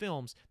 6-hour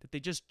films that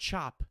they just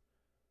chop.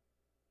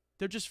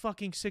 They're just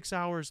fucking 6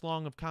 hours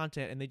long of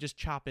content, and they just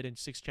chop it in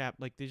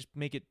like they just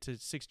make it to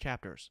 6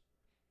 chapters.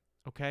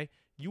 Okay?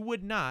 You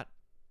would not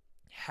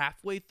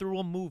halfway through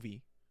a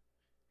movie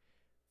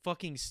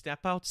fucking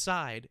step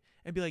outside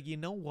and be like, you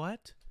know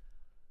what?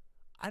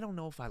 I don't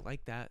know if I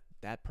like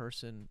that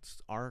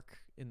person's arc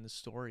in the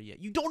story yet.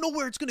 You don't know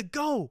where it's gonna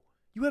go.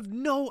 You have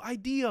no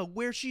idea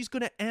where she's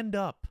gonna end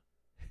up.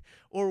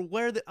 Or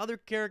where the other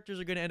characters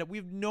are going to end up. We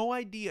have no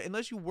idea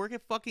unless you work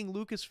at fucking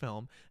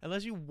Lucasfilm,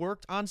 unless you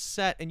worked on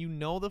set and you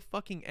know the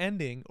fucking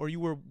ending, or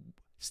you were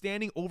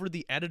standing over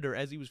the editor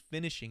as he was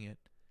finishing it.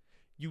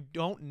 You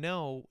don't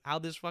know how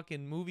this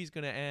fucking movie's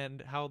going to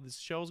end, how this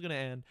show's going to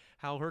end,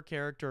 how her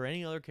character or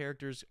any other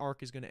character's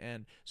arc is going to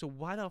end. So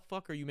why the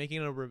fuck are you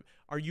making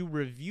are you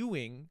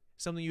reviewing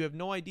something you have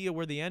no idea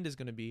where the end is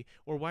going to be?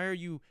 Or why are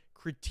you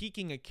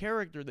critiquing a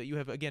character that you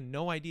have, again,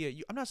 no idea?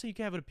 I'm not saying you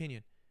can't have an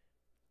opinion,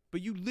 but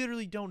you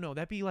literally don't know.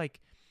 That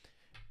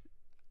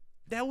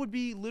would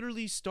be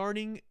literally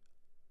starting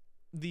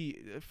the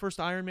first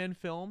Iron Man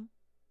film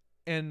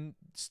and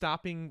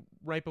stopping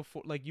right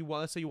before, like,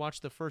 let's say you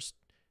watch the first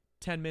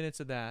 10 minutes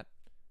of that.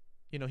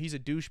 You know, he's a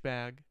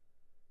douchebag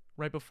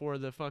right before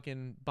the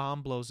fucking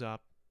bomb blows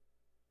up.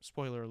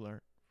 Spoiler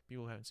alert.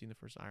 People who haven't seen the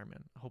first Iron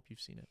Man. I hope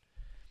you've seen it.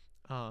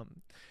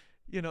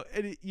 You know,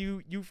 and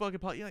you fucking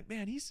you're like,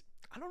 man,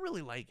 I don't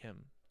really like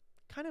him.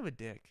 Kind of a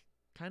dick.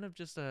 Kind of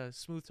just a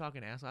smooth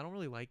talking ass. I don't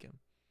really like him.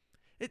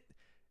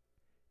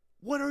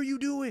 What are you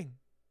doing?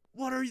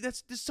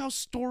 This is how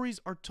stories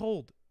are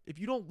told. If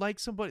you don't like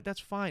somebody, that's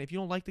fine. If you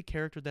don't like the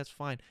character, that's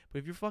fine. But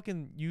if you're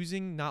fucking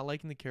using not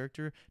liking the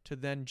character to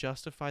then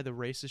justify the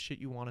racist shit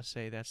you want to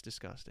say, that's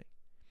disgusting.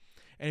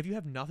 And if you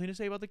have nothing to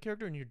say about the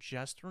character and you're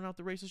just throwing out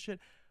the racist shit,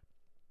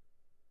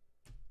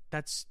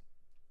 that's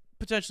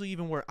potentially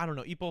even where, I don't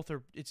know,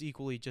 it's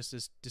equally just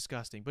as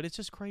disgusting. But it's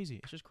just crazy.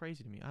 It's just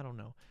crazy to me. I don't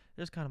know.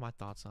 That's kind of my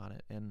thoughts on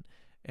it.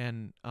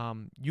 And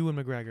Ewan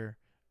McGregor,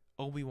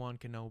 Obi-Wan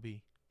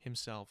Kenobi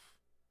himself,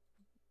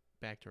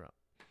 backed her up.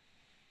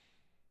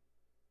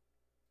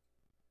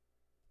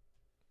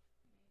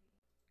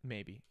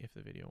 Maybe if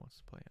the video wants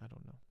to play, I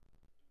don't know.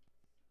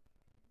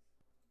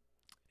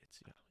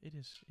 It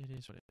is what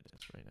it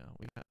is right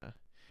now.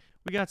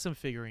 We got some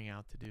figuring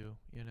out to do,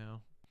 you know.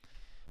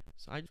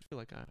 So I just feel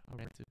like I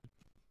ranted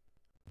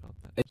about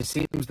that. It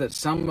seems that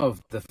some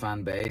of the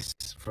fan base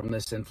from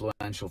this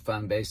influential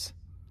fan base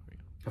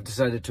have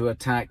decided to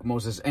attack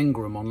Moses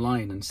Ingram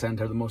online and send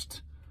her the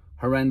most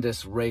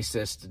horrendous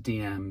racist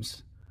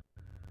DMs.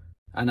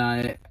 And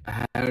I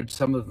heard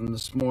some of them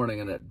this morning,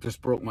 and it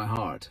just broke my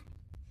heart.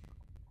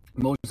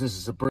 Moses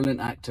is a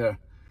brilliant actor.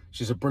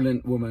 She's a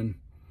brilliant woman,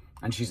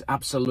 and she's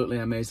absolutely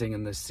amazing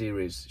in this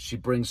series. She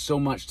brings so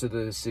much to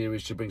the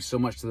series. She brings so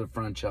much to the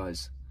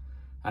franchise.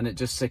 And it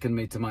just sickened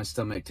me to my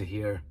stomach to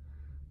hear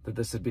that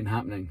this had been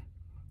happening.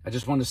 I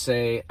just want to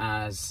say,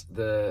 as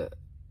the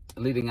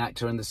leading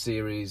actor in the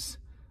series,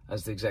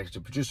 as the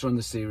executive producer on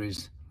the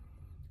series,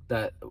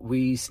 that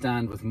we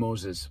stand with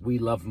Moses. We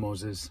love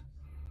Moses.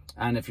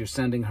 And if you're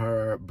sending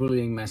her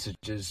bullying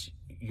messages,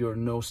 you're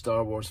no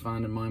Star Wars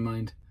fan in my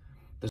mind.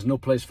 There's no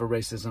place for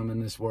racism in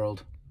this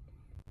world.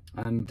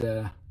 And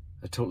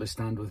I totally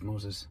stand with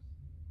Moses.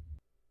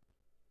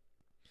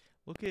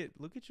 Look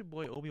at your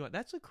boy Obi-Wan.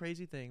 That's a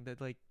crazy thing that,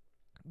 like,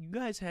 you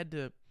guys had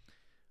to,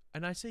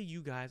 and I say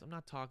you guys, I'm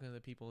not talking to the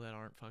people that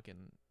aren't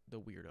fucking the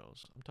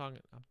weirdos. I'm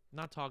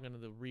not talking to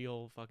the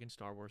real fucking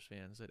Star Wars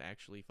fans that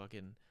actually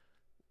fucking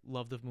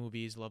love the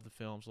movies, love the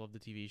films, love the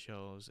TV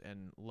shows,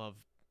 and love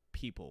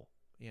people,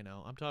 you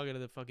know. I'm talking to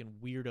the fucking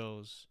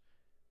weirdos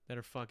that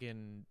are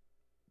fucking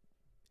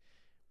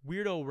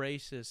weirdo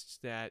racists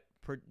that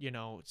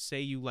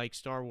say you like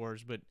Star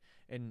Wars, but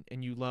and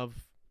you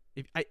love.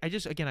 I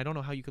just again I don't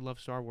know how you could love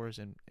Star Wars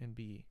and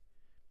be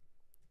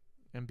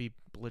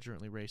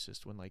belligerently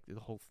racist when like the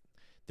whole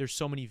there's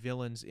so many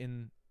villains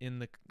in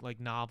the like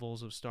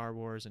novels of Star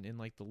Wars and in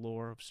like the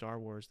lore of Star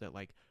Wars that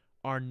like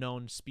are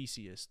known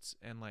speciesists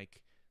and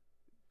like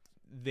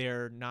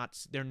they're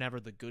never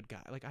the good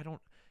guy. Like I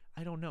don't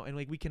know, and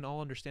like we can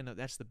all understand that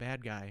that's the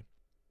bad guy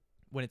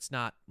when it's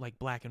not like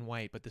black and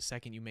white, but the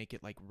second you make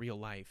it like real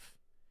life,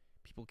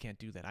 people can't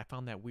do that. I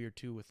found that weird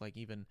too with like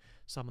even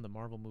some of the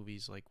Marvel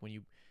movies, like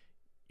when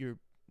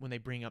they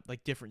bring up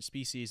like different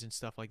species and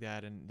stuff like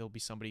that, and there'll be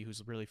somebody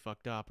who's really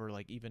fucked up, or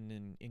like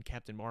even in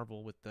Captain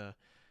Marvel with the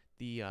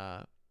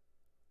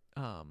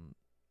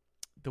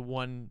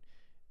one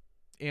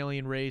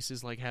alien race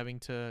is like having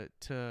to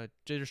they're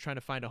just trying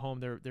to find a home.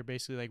 They're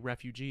basically like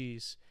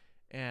refugees,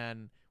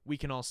 and we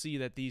can all see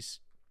that it's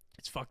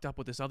fucked up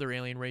what this other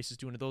alien race is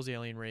doing to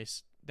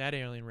that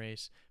alien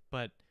race,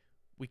 but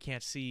we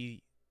can't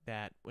see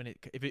that when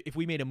if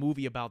we made a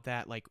movie about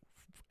that, like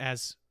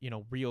as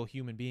real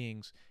human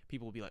beings,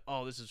 people will be like,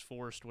 oh, this is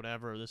forced,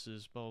 whatever, this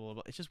is blah blah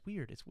blah. It's just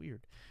weird. It's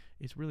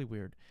really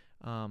weird.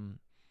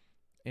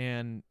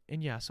 And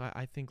yeah, so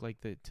I think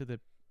like to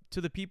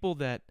the people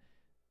that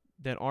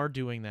are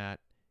doing that,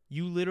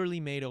 you literally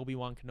made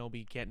Obi-Wan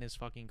Kenobi get in his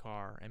fucking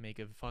car and make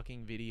a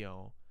fucking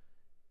video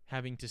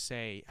having to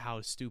say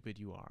how stupid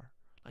you are.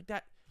 Like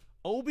that,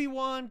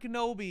 Obi-Wan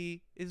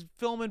Kenobi is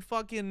filming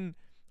fucking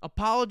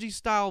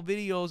apology-style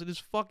videos in his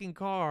fucking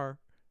car,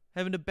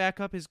 having to back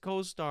up his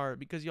co-star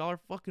because y'all are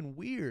fucking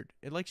weird.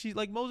 And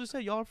like Moses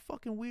said, y'all are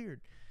fucking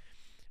weird.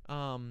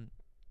 And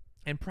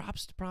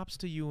props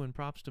to you, and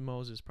props to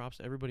Moses, props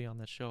to everybody on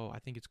that show. I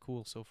think it's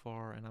cool so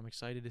far, and I'm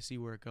excited to see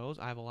where it goes.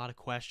 I have a lot of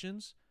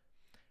questions.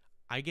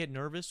 I get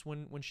nervous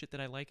when shit that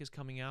I like is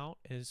coming out,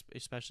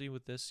 especially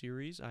with this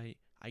series. I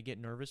get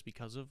nervous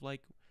because of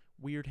like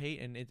weird hate,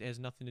 and it has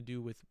nothing to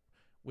do with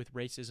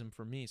racism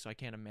for me. So I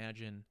can't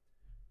imagine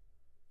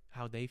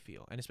how they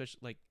feel, and especially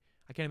like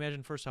I can't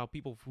imagine first how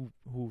people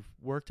who've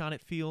worked on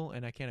it feel,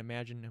 and I can't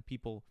imagine how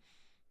people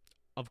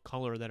of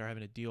color that are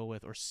having to deal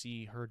with or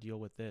see her deal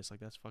with this. Like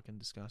that's fucking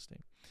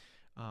disgusting.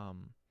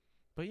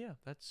 But yeah,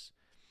 that's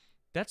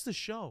the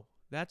show.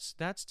 That's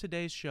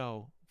today's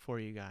show for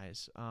you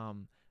guys.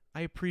 I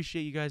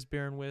appreciate you guys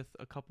bearing with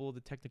a couple of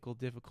the technical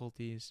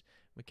difficulties.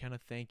 McKenna,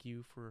 thank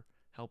you for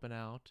helping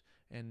out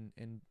and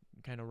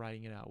kind of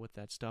writing it out with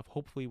that stuff.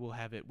 Hopefully we'll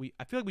have it.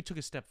 I feel like we took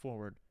a step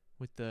forward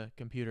with the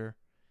computer.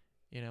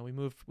 We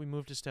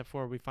moved a step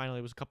forward.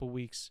 It was a couple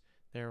weeks.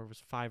 There was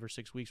 5 or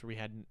 6 weeks where we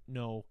had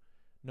no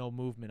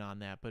movement on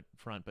that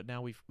front. But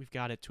now we've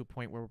got it to a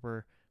point where we're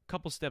a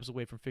couple steps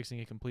away from fixing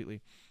it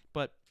completely.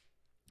 But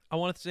I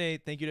want to say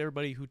thank you to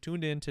everybody who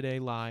tuned in today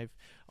live.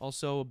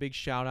 Also, a big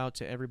shout out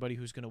to everybody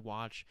who's going to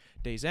watch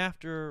days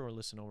after or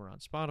listen over on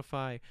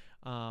Spotify.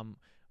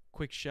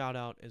 Quick shout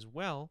out as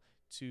well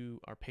to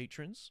our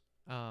patrons.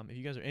 If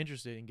you guys are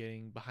interested in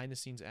getting behind the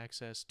scenes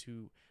access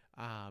to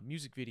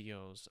music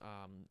videos,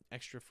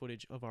 extra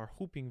footage of our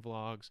hooping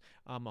vlogs,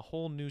 a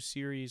whole new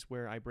series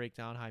where I break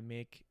down how I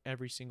make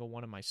every single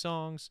one of my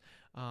songs,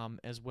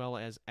 as well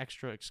as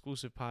extra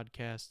exclusive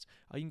podcasts.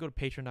 You can go to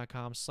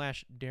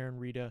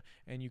patreon.com/DarrenRita,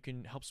 and you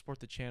can help support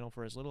the channel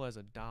for as little as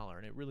 $1,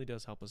 and it really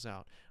does help us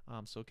out.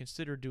 So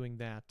consider doing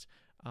that,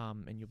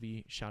 and you'll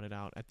be shouted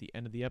out at the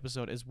end of the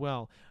episode as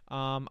well.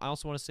 I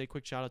also want to say a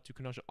quick shout out to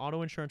Kenosha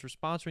Auto Insurance for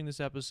sponsoring this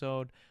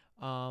episode,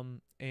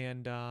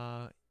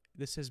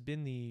 this has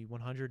been the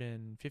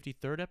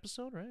 153rd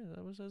episode, right?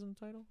 That was as in the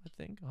title, I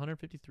think.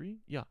 153?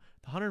 Yeah,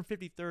 the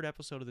 153rd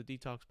episode of the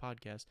Detox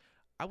Podcast.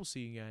 I will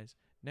see you guys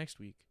next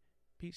week.